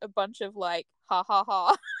bunch of like ha ha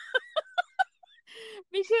ha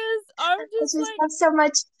because I'm I just just like, have so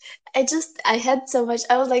much. I had so much.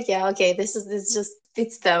 I was like, yeah, okay, this just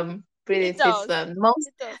fits them. Really it fits does, them. Most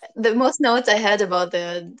it does. the most notes I had about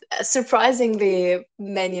the surprisingly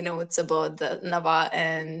many notes about the Nava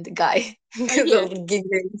and Guy Oh because yeah. of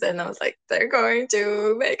giggles, and I was like, they're going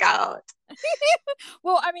to make out.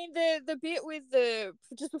 Well, I mean the bit with the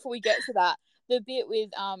just before we get to that, the bit with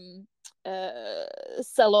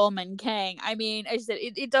Salom and Kang, I mean, as I said,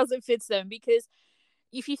 it doesn't fit them, because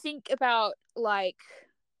if you think about, like,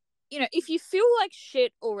 if you feel like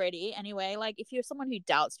shit already anyway, like if you're someone who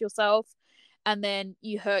doubts yourself and then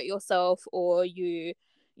you hurt yourself, or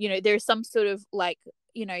there's some sort of, like,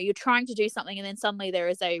 you're trying to do something and then suddenly there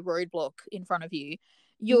is a roadblock in front of you,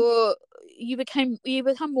 you become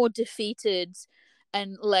more defeated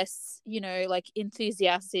and less, like,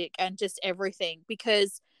 enthusiastic and just everything,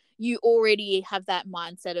 because you already have that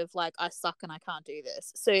mindset of, like, I suck and I can't do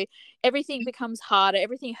this. So everything becomes harder,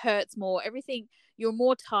 everything hurts more, everything, you're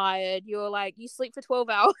more tired, you're like, you sleep for 12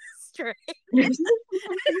 hours straight.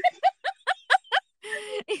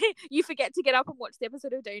 You forget to get up and watch the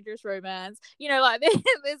episode of Dangerous Romance. Like,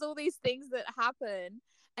 there's all these things that happen.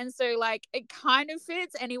 And so, like, it kind of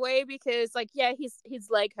fits anyway, because, like, yeah, his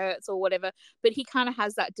leg hurts or whatever, but he kind of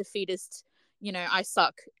has that defeatist, I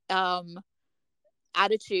suck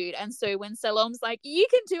attitude. And so when Salom's like, you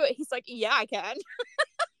can do it, he's like, yeah, I can.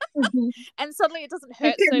 And suddenly it doesn't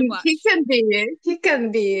hurt so much. He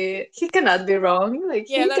cannot be wrong. Like,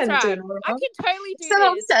 Yeah, he that's can right. do no I wrong. can totally do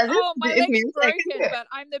Someone this. says Oh, my it leg's means I can do broken, it. but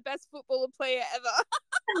I'm the best footballer player ever.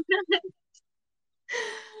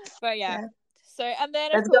 But yeah. Yeah. So, and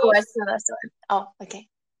then of Let's go watch course, the last one. Oh, okay.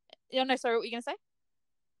 no, sorry, what were you gonna say?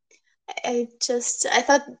 I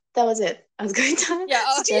thought that was it. I was going to Yeah.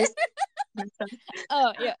 Oh, suggest.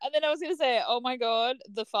 oh yeah. And then I was gonna say, oh my god,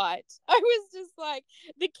 the fight. I was just like,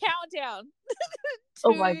 the countdown.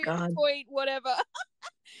 Oh my 2 god. point whatever.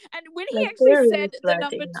 And when he Like, actually they're really said the number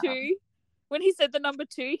flirting now. 2, when he said the number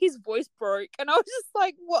 2, his voice broke, and I was just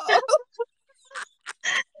like, whoa. I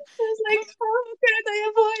was like, how can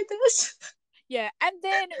I avoid this? Yeah, and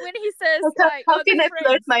then when he says, How, like, how can I flirt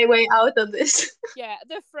friends, my way out of this? yeah,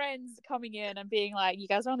 the friends coming in and being like, you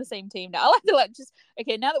guys are on the same team now. I like to, like, just,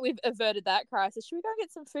 okay, now that we've averted that crisis, should we go and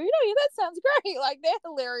get some food? Oh yeah, that sounds great. Like, they're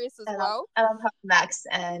hilarious as well. I love how Max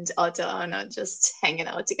and Otto are not just hanging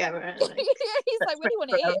out together. And, like, He's like, where do you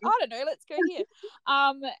want to eat? I don't know, let's go here.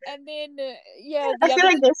 And then yeah, I the feel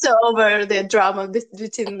other like they're so over the drama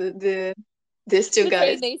between these two between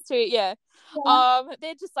guys. these two, yeah. Yeah.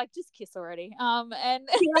 They're just like, just kiss already. And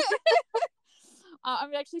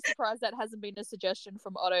I'm actually surprised that hasn't been a suggestion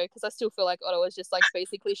from Otto, because I still feel like Otto is just, like,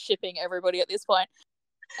 basically shipping everybody at this point.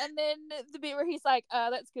 And then the bit where he's like,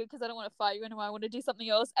 that's good, because I don't want to fight you anymore, I want to do something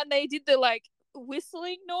else. And they did the, like,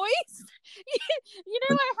 whistling noise.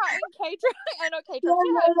 Like how in K-drama, not K-drama,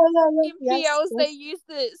 in Yes, BLs, they yes. use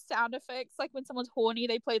the sound effects, like when someone's horny,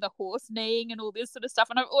 they play the horse neighing and all this sort of stuff.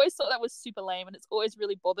 And I've always thought that was super lame, and it's always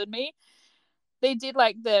really bothered me. They did,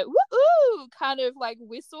 like, the woo kind of, like,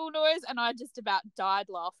 whistle noise, and I just about died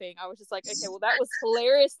laughing. I was just like, okay, well, that was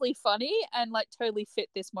hilariously funny and, like, totally fit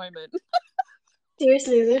this moment.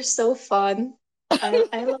 Seriously, they're so fun. I love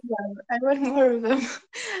them. I want more of them.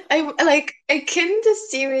 Can this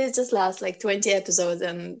series just last like 20 episodes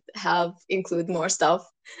and have include more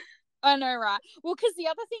stuff? I know, right? Well, because the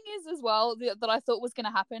other thing is as well that I thought was going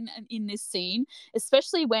to happen in this scene,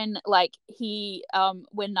 especially when, like,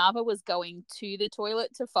 when Nava was going to the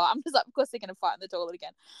toilet to fight. I'm just like, of course they're going to fight in the toilet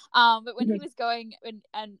again. But when he was going,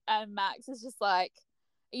 and Max is just like,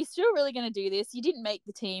 are you still really going to do this? You didn't make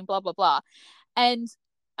the team, blah blah blah. And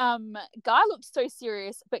Guy looked so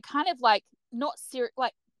serious, but kind of like not serious,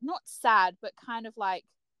 like not sad, but kind of like,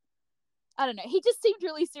 I don't know. He just seemed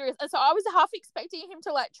really serious. And so I was half expecting him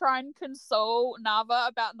to, like, try and console Nava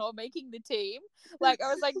about not making the team. Like, I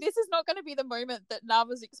was like, this is not going to be the moment that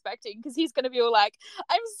Nava's expecting, because he's going to be all like,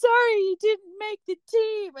 I'm sorry you didn't make the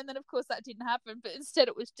team. And then, of course, that didn't happen. But instead,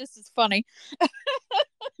 it was just as funny.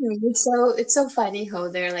 It's so funny how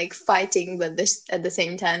they're like fighting, but at the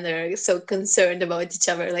same time they're so concerned about each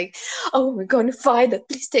other. Like, oh, we're going to fight, but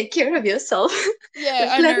please take care of yourself. Yeah, Like,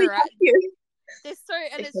 I let know, me right? help you. They're so,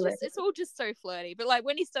 and it's all just so flirty. But, like,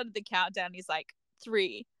 when he started the countdown, he's like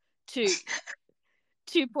 3, 2, 2.6,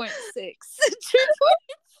 2.5.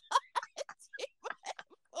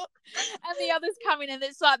 And the others come in, and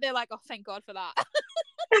it's like, they're like, oh, thank God for that.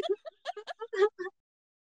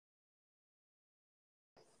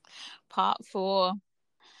 Part 4.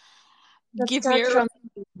 Give me a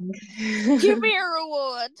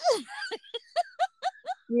reward.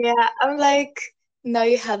 Yeah, I'm like, now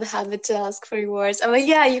you have the habit to ask for rewards. I'm like,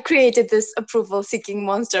 yeah, you created this approval-seeking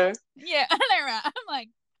monster. Yeah, I know, right? I'm like,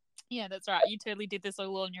 yeah, that's right. You totally did this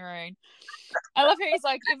all on your own. I love how he's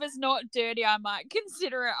like, if it's not dirty, I might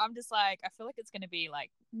consider it. I'm just like, I feel like it's going to be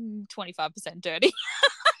like 25% dirty.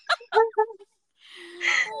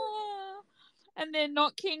 And then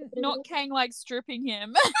not Kang like stripping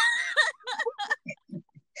him.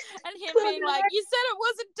 And him being like, you said it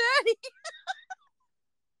wasn't dirty.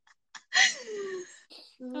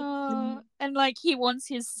 And like he wants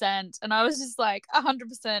his scent, and I was just like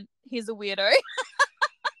 100%. He's a weirdo.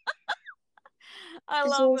 I It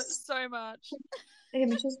love it just so much.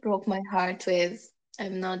 it just broke my heart with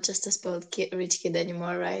I'm not just a spoiled kid, rich kid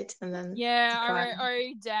anymore, right? And then the Yeah, I cry. wrote,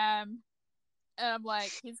 oh damn. And I'm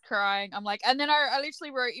like, he's crying. I'm like, and then I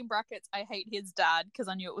literally wrote in brackets, I hate his dad because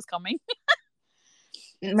I knew it was coming.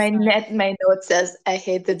 So My note says I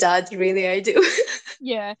hate the dad. Really, I do.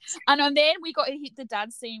 yeah, and then we got hit the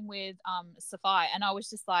dad scene with Safai, and I was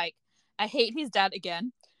just like, I hate his dad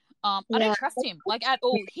again. I don't Yeah, trust him like at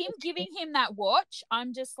all. Him giving him that watch,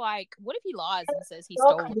 I'm just like, what if he lies and says he so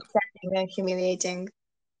stole it? condescending and humiliating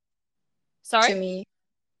Sorry. to me.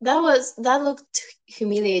 That looked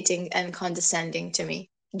humiliating and condescending to me.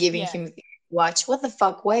 Giving Yeah, him watch. What the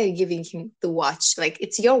fuck? Why are you giving him the watch? Like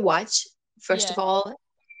it's your watch, first yeah, of all.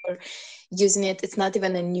 Or using it. It's not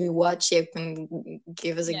even a new watch you can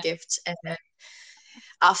give as a yeah, gift. And then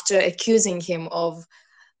after accusing him of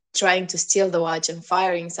trying to steal the watch and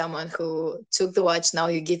firing someone who took the watch, now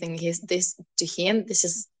you're giving this to him. This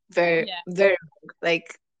is very, yeah. very wrong.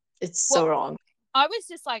 Like it's Well, so wrong. I was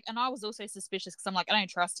just like, and I was also suspicious because I'm like, I don't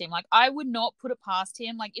trust him. Like, I would not put it past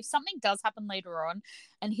him. Like, if something does happen later on,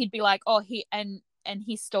 and he'd be like, oh, and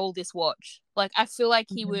he stole this watch. Like, I feel like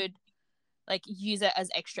he Mhm. would like use it as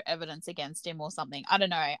extra evidence against him or something. I don't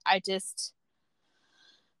know. I just,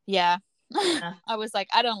 yeah, Yeah. I was like,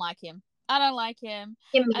 I don't like him. I don't like him.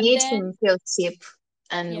 He And made then, him feel cheap,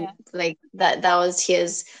 and yeah, like that was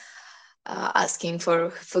his asking for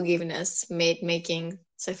forgiveness, making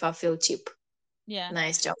Saifa feel cheap. yeah.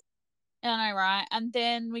 Nice job. I know, right? And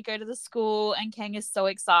then we go to the school, and Kang is so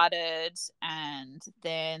excited. And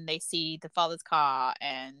then they see the father's car,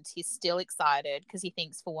 and he's still excited because he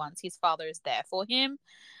thinks for once his father is there for him.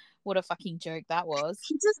 What a fucking joke that was.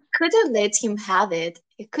 He just couldn't let him have it.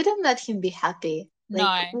 He couldn't let him be happy. Like,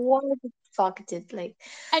 No. what the fuck did like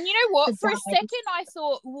And you know the what? For a guy? second, I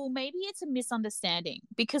thought, well, maybe it's a misunderstanding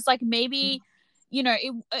because, like, maybe,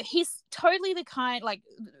 he's totally the kind, like,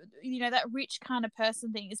 that rich kind of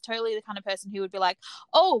person thing is totally the kind of person who would be like,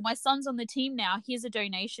 oh, my son's on the team now. Here's a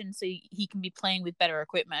donation so he can be playing with better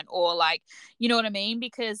equipment, or like, you know what I mean?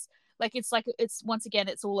 Because like it's once again,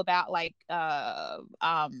 it's all about like,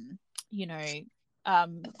 you know,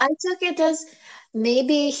 um, I took it as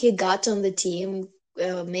maybe he got on the team.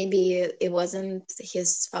 Maybe it wasn't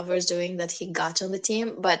his father's doing that he got on the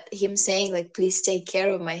team, but him saying like, "Please take care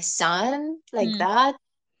of my son," like mm, that.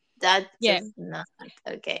 That yeah. is not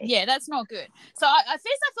okay. Yeah, that's not good. So at first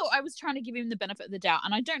I thought I was trying to give him the benefit of the doubt,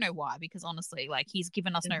 and I don't know why, because honestly, like he's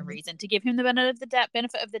given us no Mhm. reason to give him the benefit of the doubt.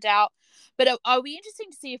 Benefit of the doubt. But it'll be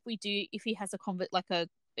interesting to see if he has a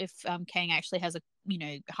if Kang actually has a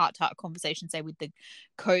heart to heart conversation, say with the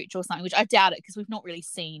coach or something, which I doubt it because we've not really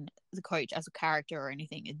seen the coach as a character or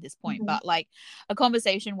anything at this point. Mhm. But like a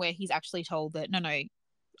conversation where he's actually told that no,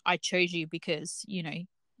 I chose you because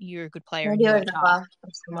you're a good player and Maybe you or worked hard Nava or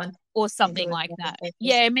someone. or Maybe something with like Nava that. faces.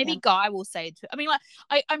 Yeah, Yeah, maybe Guy will say it. I mean,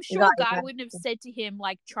 like, I'm got sure it. Guy wouldn't have said to him,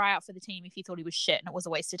 like, try out for the team if he thought he was shit and it was a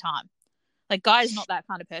waste of time. Like, Guy's not that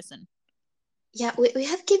kind of person. Yeah, we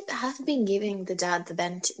have been giving the dad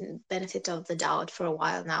the benefit of the doubt for a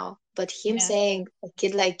while now, but him Yeah. saying a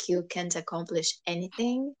kid like you can't accomplish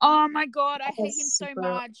anything, Oh my God, I that hate him was so super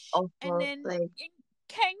much. And awful. then Like,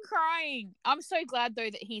 Ken crying. I'm so glad, though,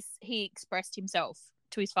 that he expressed himself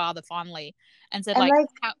to his father finally and said, and like,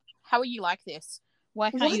 like, how are you like this?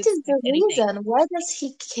 Why can't you what is the expect anything? reason? Why does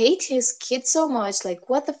he hate his kid so much? Like,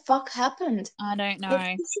 what the fuck happened? I don't Like,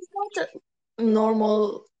 know. this is not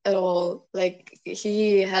normal at all. Like,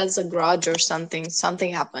 he has a grudge or something.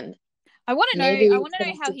 Something happened. I want to know. Maybe I it's want to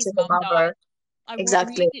know how connected to his the mum died. mother. I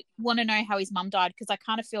Exactly. really want to know how his mum died because I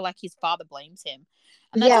kind of feel like his father blames him.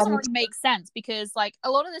 And that Yeah, doesn't me really make sense because like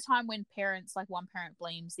a lot of the time when parents like one parent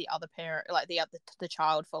blames the other parent like the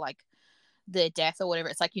child for like their death or whatever,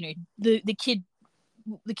 it's like, the kid,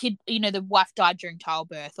 the wife died during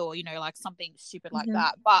childbirth or, like something stupid like too.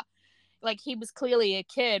 that. But like he was clearly a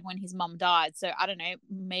kid when his mum died. So I don't know,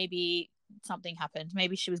 maybe something happened.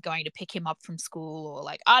 Maybe she was going to pick him up from school or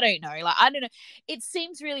like I don't know. Like I don't know. It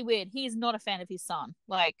seems really weird. He's not a fan of his son.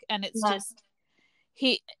 Like and it's Yeah. just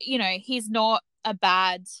he's not a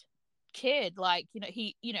bad kid. Like,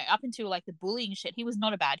 up until like the bullying shit, he was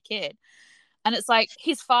not a bad kid. And it's like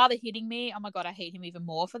his father hitting me. Oh my God, I hate him even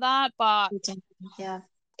more for that. But Yeah.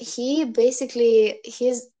 He basically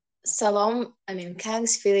his Salom, I mean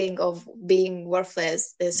Kang's feeling of being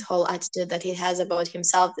worthless, this whole attitude that he has about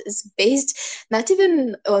himself is based not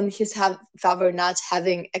even on his father not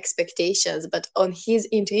having expectations, but on his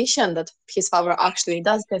intuition that his father actually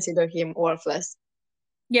does consider him worthless.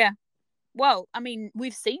 yeah. Well, I mean,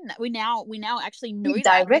 we've seen that. We now actually know He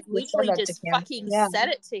that. He's directly said literally that to just him. fucking Yeah, said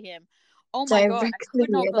it to him. Oh my god, I directly. could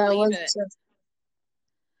not That believe was it. just,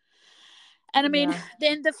 And I mean, yeah,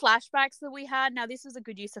 then the flashbacks that we had, now this was a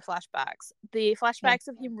good use of flashbacks. The yeah, flashbacks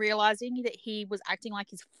of him realizing that he was acting like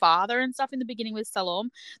his father and stuff in the beginning with Salom.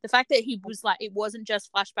 The fact that he was like, it wasn't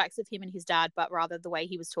just flashbacks of him and his dad, but rather the way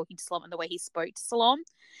he was talking to Salom and the way he spoke to Salom.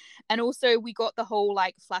 And also, we got the whole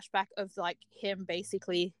like flashback of like him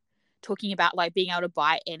basically talking about like being able to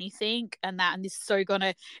buy anything and that. And this is so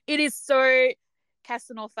gonna, it is so, Cast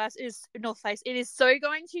the North Face is North Face. It is so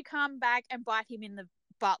going to come back and bite him in the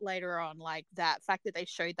butt later on. Like that fact that they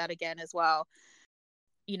showed that again as well.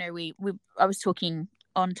 You know, we I was talking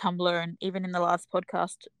on Tumblr and even in the last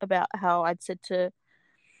podcast about how I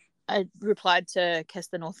replied to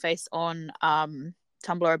Cast the North Face on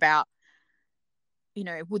Tumblr about, you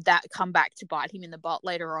know, would that come back to bite him in the butt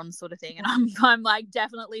later on, sort of thing. And I'm like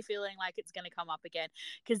definitely feeling like it's going to come up again,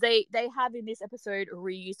 because they have in this episode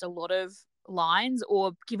reused a lot of lines,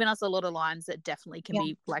 or given us a lot of lines that definitely can yeah.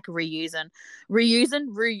 be like reused.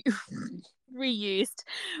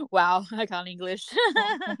 Wow, I can't English.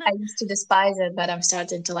 I used to despise it, but I'm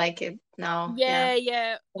starting to like it now. Yeah.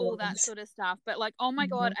 Yeah, all that sort of stuff. But like, oh my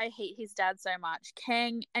god, Mm-hmm. I hate his dad so much.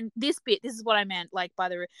 Kang, and this bit, this is what I meant. Like, by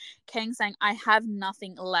the Kang saying, "I have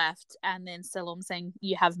nothing left," and then Salom saying,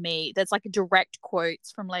 "You have me." That's like direct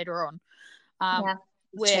quotes from later on. Um, Yeah.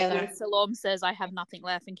 where Trailer. Salom says, "I have nothing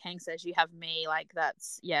left," and Kang says, "You have me." Like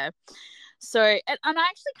that's, yeah. So, and I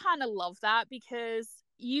actually kind of love that, because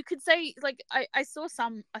you could say like I saw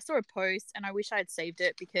a post, and I wish I had saved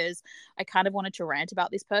it because I kind of wanted to rant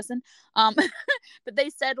about this person. Um but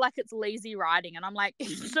they said like it's lazy writing, and I'm like,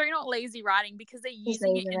 it's so not lazy writing, because they're He's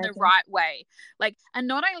using it lazy in the writing. right way. Like, and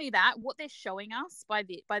not only that, what they're showing us by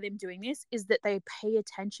them doing this is that they pay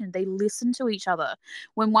attention, they listen to each other.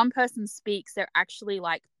 When one person speaks, they're actually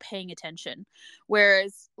like paying attention.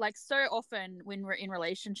 Whereas like so often when we're in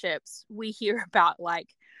relationships, we hear about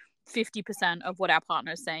like 50% of what our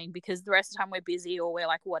partner is saying, because the rest of the time we're busy, or we're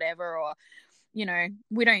like whatever, or you know,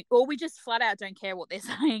 we don't, or we just flat out don't care what they're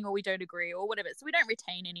saying, or we don't agree, or whatever, so we don't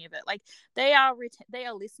retain any of it. Like they are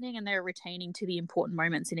listening, and they're retaining to the important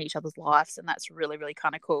moments in each other's lives, and that's really really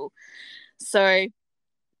kind of cool. So,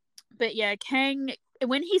 but yeah, Kang,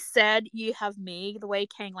 when he said "you have me," the way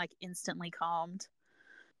Kang like instantly calmed,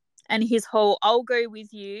 and his whole "I'll go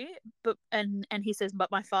with you," but and he says, "But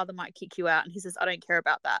my father might kick you out," and he says, "I don't care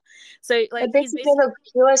about that." So like But he's basically, basically, look,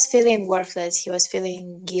 he was feeling worthless. He was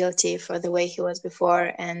feeling guilty for the way he was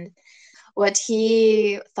before. And what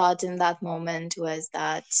he thought in that moment was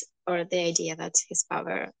that, or the idea that his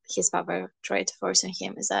father tried to force on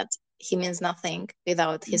him, is that he means nothing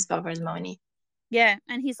without his father's money. yeah,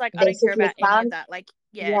 and he's like, "I don't care Basically, about any of that." Like,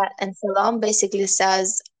 yeah. yeah, and Salam basically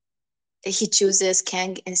says he chooses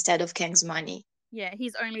Kang instead of Kang's money. Yeah,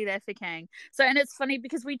 he's only there for Kang. So, and it's funny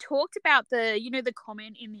because we talked about the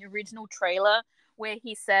comment in the original trailer where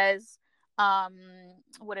he says, um,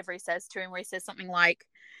 whatever he says to him, where he says something like,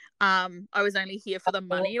 I was only here for the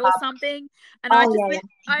money or something. And Oh yeah,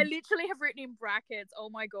 I literally have written in brackets, oh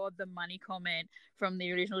my God, the money comment from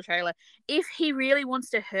the original trailer. If he really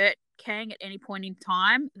wants to hurt Kang at any point in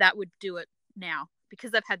time, that would do it now.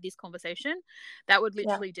 Because they've had this conversation, that would yeah,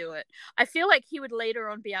 literally do it. I feel like he would later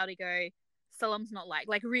on be able to go, Salam's not like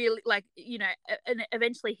really like, you know, and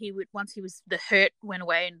eventually he would, once he was, the hurt went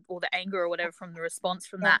away, and or the anger or whatever from the response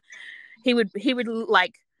from yeah, that, he would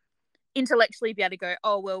like intellectually be able to go,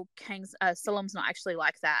 oh well, Kang's Salam's not actually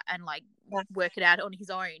like that, and like yeah, work it out on his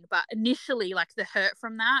own. But initially, like the hurt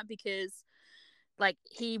from that, because like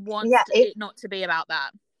he yeah. wants If it not to be about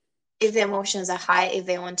that. if the emotions are high, if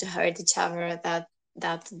they want to hurt each other, that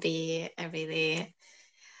would be a really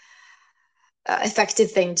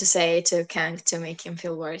effective thing to say to Kang to make him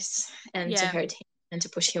feel worse and to Yeah, hurt him and to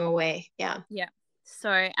push him away. Yeah, yeah. So,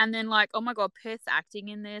 and then like, oh my God, Perth's acting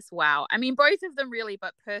in this, wow. I mean, both of them really,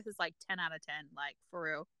 but Perth is like 10 out of 10, like for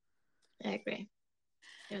real. I agree.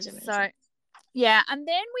 It was So amazing. yeah, and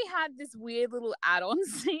then we had this weird little add-on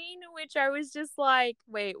scene, which I was just like,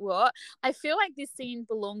 wait, what? I feel like this scene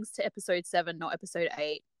belongs to episode 7, not episode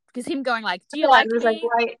 8. Because him going like, do you Yeah, I like was like,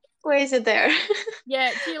 me? why is it there?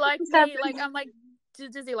 Yeah, do you like What's me? Like, happening? I'm like,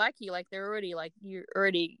 does he like you? Like, they're already, like, you're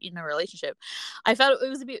already in a relationship. I felt it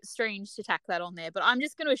was a bit strange to tack that on there, but I'm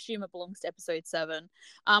just going to assume it belongs to episode 7.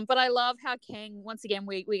 But I love how Kang, once again,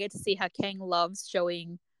 we get to see how Kang loves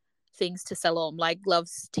showing things to Salom, like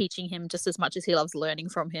loves teaching him just as much as he loves learning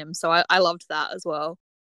from him. So I loved that as well.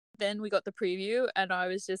 Then we got the preview, and I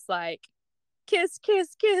was just like, kiss,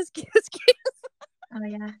 kiss, kiss, kiss, kiss. Oh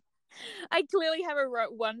yeah. I clearly have a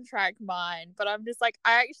one track mind, but I'm just like,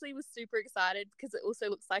 I actually was super excited because it also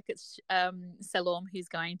looks like it's Salom who's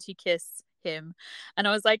going to kiss him, and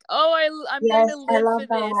I was like, oh, I'm going Yes, to I live love for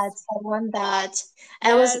that. this. I want that.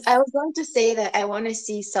 I Yes, was going to say that I want to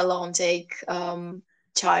see Salome take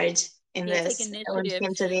charge in yeah, take this when it initiative.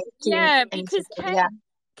 came to the team Yeah, because initiative. Yeah,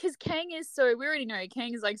 Kang is so, we already know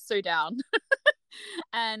Kang is like so down,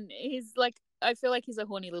 and he's like, I feel like he's a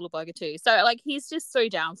horny little bugger too. So like he's just so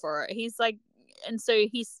down for it. He's like, and so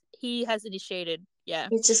he has initiated. Yeah.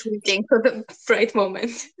 he's just waiting for the right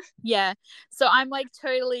moment. Yeah. So I'm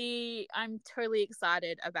totally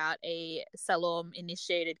excited about a Salom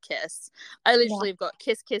initiated kiss. I Yeah, literally have got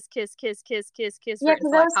kiss, kiss, kiss, kiss, kiss, kiss, kiss yeah. written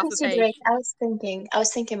Because for I like was half a page. considering, I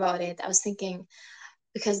was thinking about it. I was thinking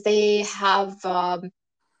because they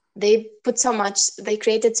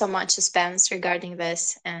created so much suspense regarding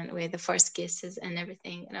this and with the first kisses and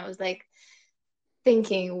everything, and I was like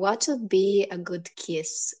thinking what would be a good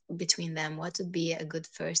kiss between them, what would be a good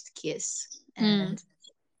first kiss, Mm. and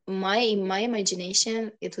my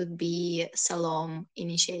imagination it would be Salome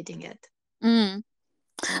initiating it. Mm.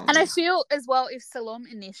 And I Yeah. feel as well if Salom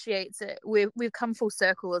initiates it, we've come full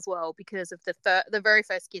circle as well because of the very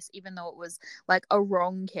first kiss, even though it was like a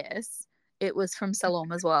wrong kiss, it was from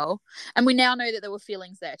Salom as well, and we now know that there were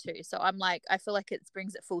feelings there too. So I'm like, I feel like it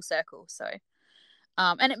brings it full circle. So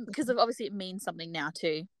and because of obviously it means something now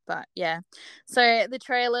too. But yeah, so the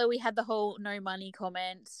trailer we had the whole no money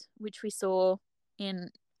comment, which we saw in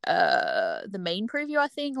the main preview, I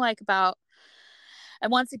think, like about,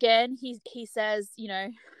 and once again he says, you know,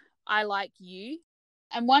 I like you.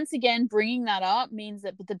 And once again, bringing that up means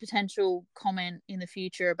that the potential comment in the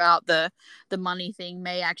future about the money thing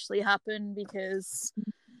may actually happen because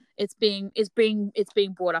it's being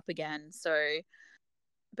brought up again. So,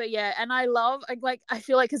 but yeah, and I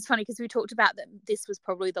feel like it's funny because we talked about that this was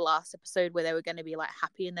probably the last episode where they were going to be like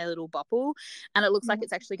happy in their little bubble, and it looks like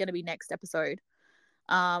it's actually going to be next episode.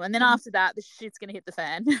 And then after that, the shit's going to hit the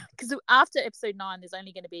fan because after episode 9, there's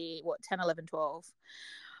only going to be what 10, 11, 12.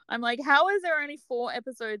 I'm like, how is there only 4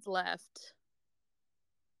 episodes left?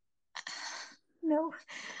 No,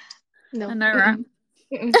 I no. know, right? Mm-mm.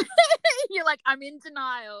 Mm-mm. You're like, I'm in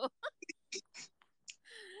denial.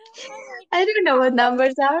 I'm like, I don't know what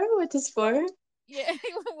numbers are, what is for. yeah,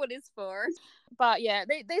 what is for? But yeah,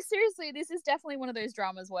 they seriously, this is definitely one of those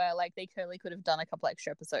dramas where like they totally could have done a couple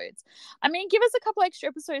extra episodes. I mean, give us a couple extra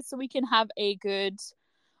episodes so we can have a good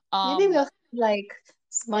Maybe we'll um have, like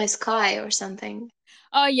My Sky or something.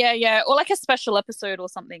 oh yeah, or like a special episode or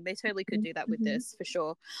something. They totally could do that with Mhm. this for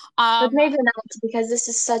sure. But Um maybe not because this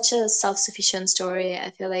is such a self-sufficient story.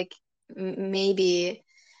 I feel like maybe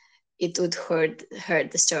it would hurt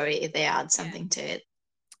the story if they add yeah. something to it.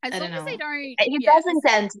 As I long don't as they know. don't, It yeah, doesn't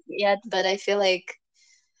end yet, but I feel like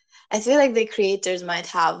the creators might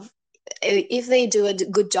have, if they do a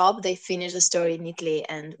good job, they finish the story neatly,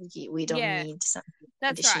 and we don't yeah, need something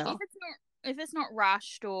that's right. additional. If it's not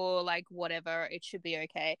rushed or like whatever, it should be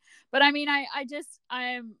okay. But I mean, I'm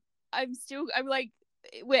like,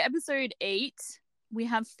 we're episode 8. We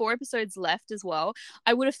have 4 episodes left as well.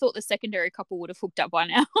 I would have thought the secondary couple would have hooked up by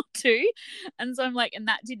now too, and so I'm like, and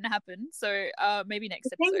that didn't happen. So maybe I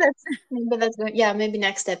next think episode. yeah, maybe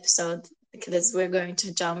next episode because we're going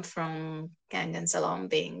to jump from Gang and Salon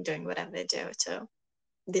being doing whatever they do to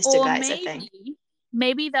these two Or guys, I think.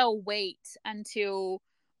 maybe they'll wait until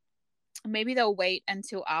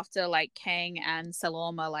after like Kang and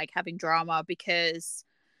Saloma like having drama because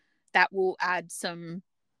that will add some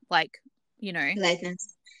like, you know,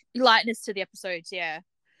 Lightness. lightness to the episodes. Yeah,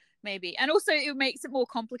 maybe. And also it makes it more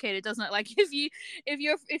complicated, doesn't it? Like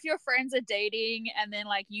if your friends are dating and then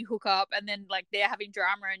like you hook up and then like they're having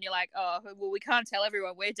drama and you're like, oh well, we can't tell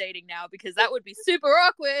everyone we're dating now because that would be super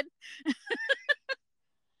awkward.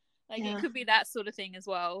 Like it Yeah. could be that sort of thing as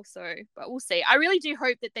well. So, but we'll see. I really do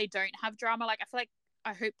hope that they don't have drama. Like I feel like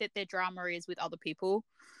I hope that their drama is with other people.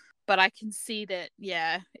 But I can see that,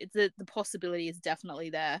 yeah, it's the possibility is definitely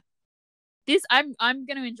there. This I'm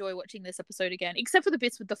going to enjoy watching this episode again, except for the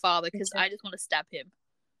bits with the father because I just want to stab him.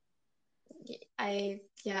 I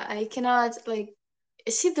cannot like.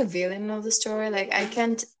 Is he the villain of the story? Like I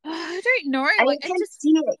don't know. I Like I can't just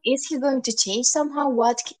see. Is he going to change somehow?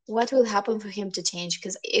 What will happen for him to change?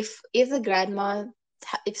 Because if the grandma,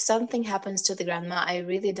 if something happens to the grandma, I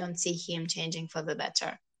really don't see him changing for the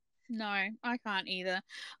better. no, I can't either,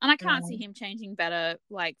 and I can't see No. him changing better,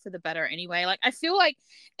 like for the better anyway. Like I feel like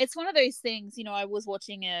it's one of those things. You know, I was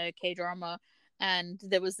watching a K drama, and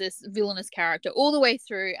there was this villainous character all the way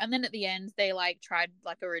through, and then at the end they like tried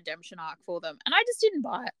like a redemption arc for them, and I just didn't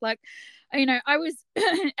buy it. Like, you know, I was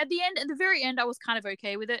at the very end I was kind of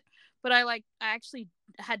okay with it, but I actually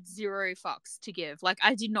had zero fucks to give. Like,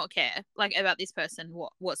 I did not care like about this person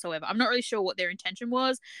whatsoever. I'm not really sure what their intention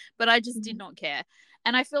was, but I just did not care.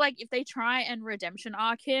 And I feel like if they try and redemption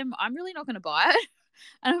arc him, I'm really not going to buy it.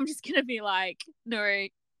 And I'm just going to be like, no,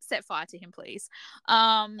 set fire to him, please.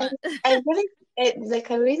 I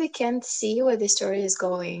really can't see where the story is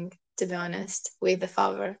going, to be honest, with the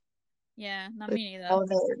father. Yeah, not With me neither. how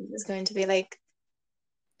it's going to be like.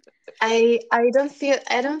 I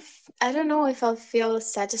don't know if I'll feel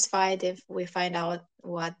satisfied if we find out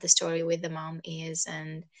what the story with the mom is,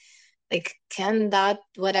 and like, can that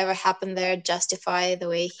whatever happened there justify the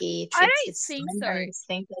way he I treats don't his think son so. and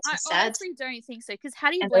things that he I said honestly don't think so. Because how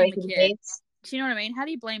do you and the way blame a he kid? behaves? Do you know what I mean? How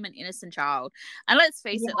do you blame an innocent child? And let's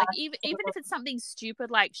face it, like Yeah, even if it's something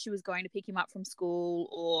stupid, like she was going to pick him up from school,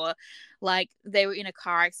 or like they were in a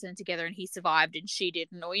car accident together and he survived and she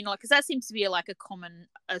didn't, or, you know, because that seems to be like a common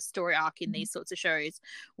story arc in these sorts of shows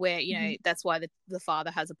where, you know, that's why the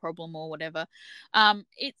father has a problem or whatever.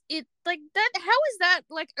 It like that. How is that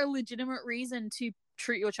like a legitimate reason to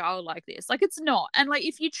treat your child like this? Like, it's not. And like,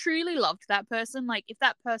 if you truly loved that person, like if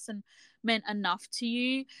that person meant enough to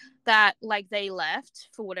you that like they left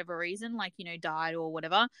for whatever reason, like, you know, died or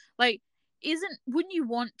whatever, like, wouldn't you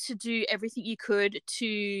want to do everything you could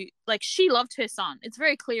to, like, she loved her son. It's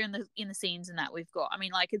very clear in the scenes in that we've got. I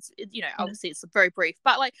mean, like, you know, obviously it's very brief,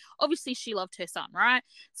 but like obviously she loved her son, right?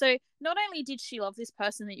 So not only did she love this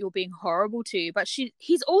person that you're being horrible to, but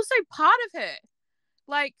he's also part of her.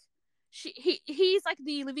 Like, he's like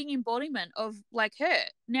the living embodiment of like her.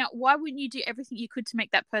 Now, why wouldn't you do everything you could to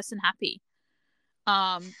make that person happy?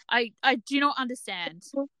 I do not understand.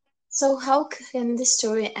 so how can the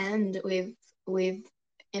story end with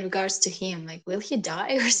in regards to him? Like, will he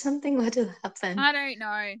die or something? What will happen? I don't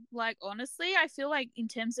know. Like, honestly, I feel like in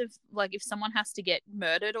terms of like if someone has to get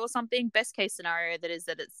murdered or something, best case scenario that is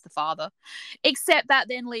that it's the father. Except that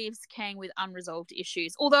then leaves Kang with unresolved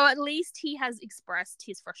issues. Although at least he has expressed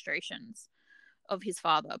his frustrations of his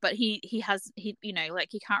father, but he you know, like,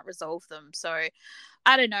 he can't resolve them. So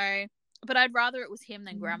I don't know. But I'd rather it was him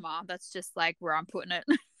than grandma. That's just like where I'm putting it.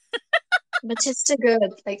 But she's too good.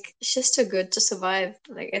 Like, she's too good to survive.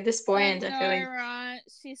 Like, at this I point, I feel know, like right?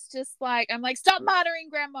 She's just like, I'm like, stop murdering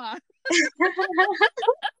grandma. they're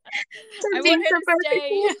I being want her so to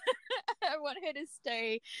stay. perfect. I want her to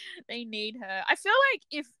stay. They need her. I feel like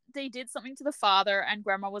if they did something to the father and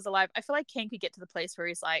grandma was alive, I feel like Ken could get to the place where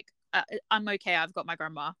he's like, I'm okay. I've got my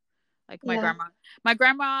grandma. Like, Yeah. my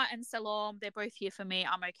grandma and Salom, they're both here for me.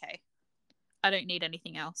 I'm okay. I don't need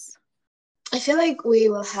anything else. I feel like we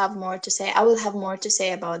will have more to say. I will have more to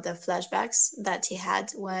say about the flashbacks that he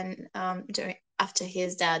had when during after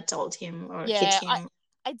his dad told him or hit Yeah, him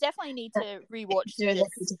I definitely need to rewatch during the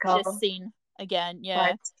this critical scene again. Yeah.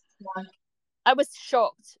 part. Yeah, I was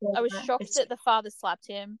shocked. yeah, I was shocked it's that the father slapped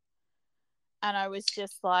him, and I was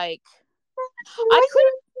just like, I why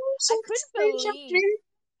couldn't, you I so couldn't shocked, believe, really?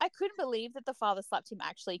 I couldn't believe that the father slapped him.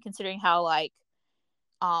 Actually, considering how like,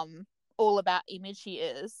 all about image he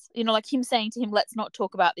is, you know, like him saying to him, "Let's not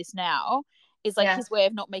talk about this now," is like Yeah. his way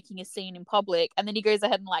of not making a scene in public, and then he goes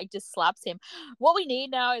ahead and like just slaps him. What we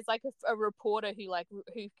need now is like a reporter who like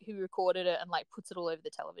who recorded it and like puts it all over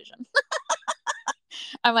the television.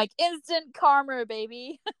 I'm like, instant karma,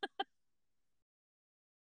 baby.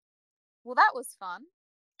 Well, that was fun.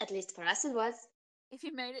 At least for us it was. If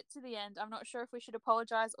you made it to the end, I'm not sure if we should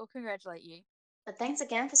apologize or congratulate you. But thanks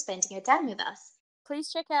again for spending your time with us.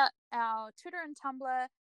 Please check out our Twitter and Tumblr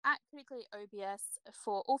at criticallyobs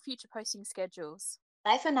for all future posting schedules.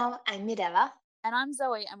 Bye for now. I'm Mirella. And I'm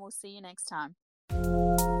Zoe, and we'll see you next time.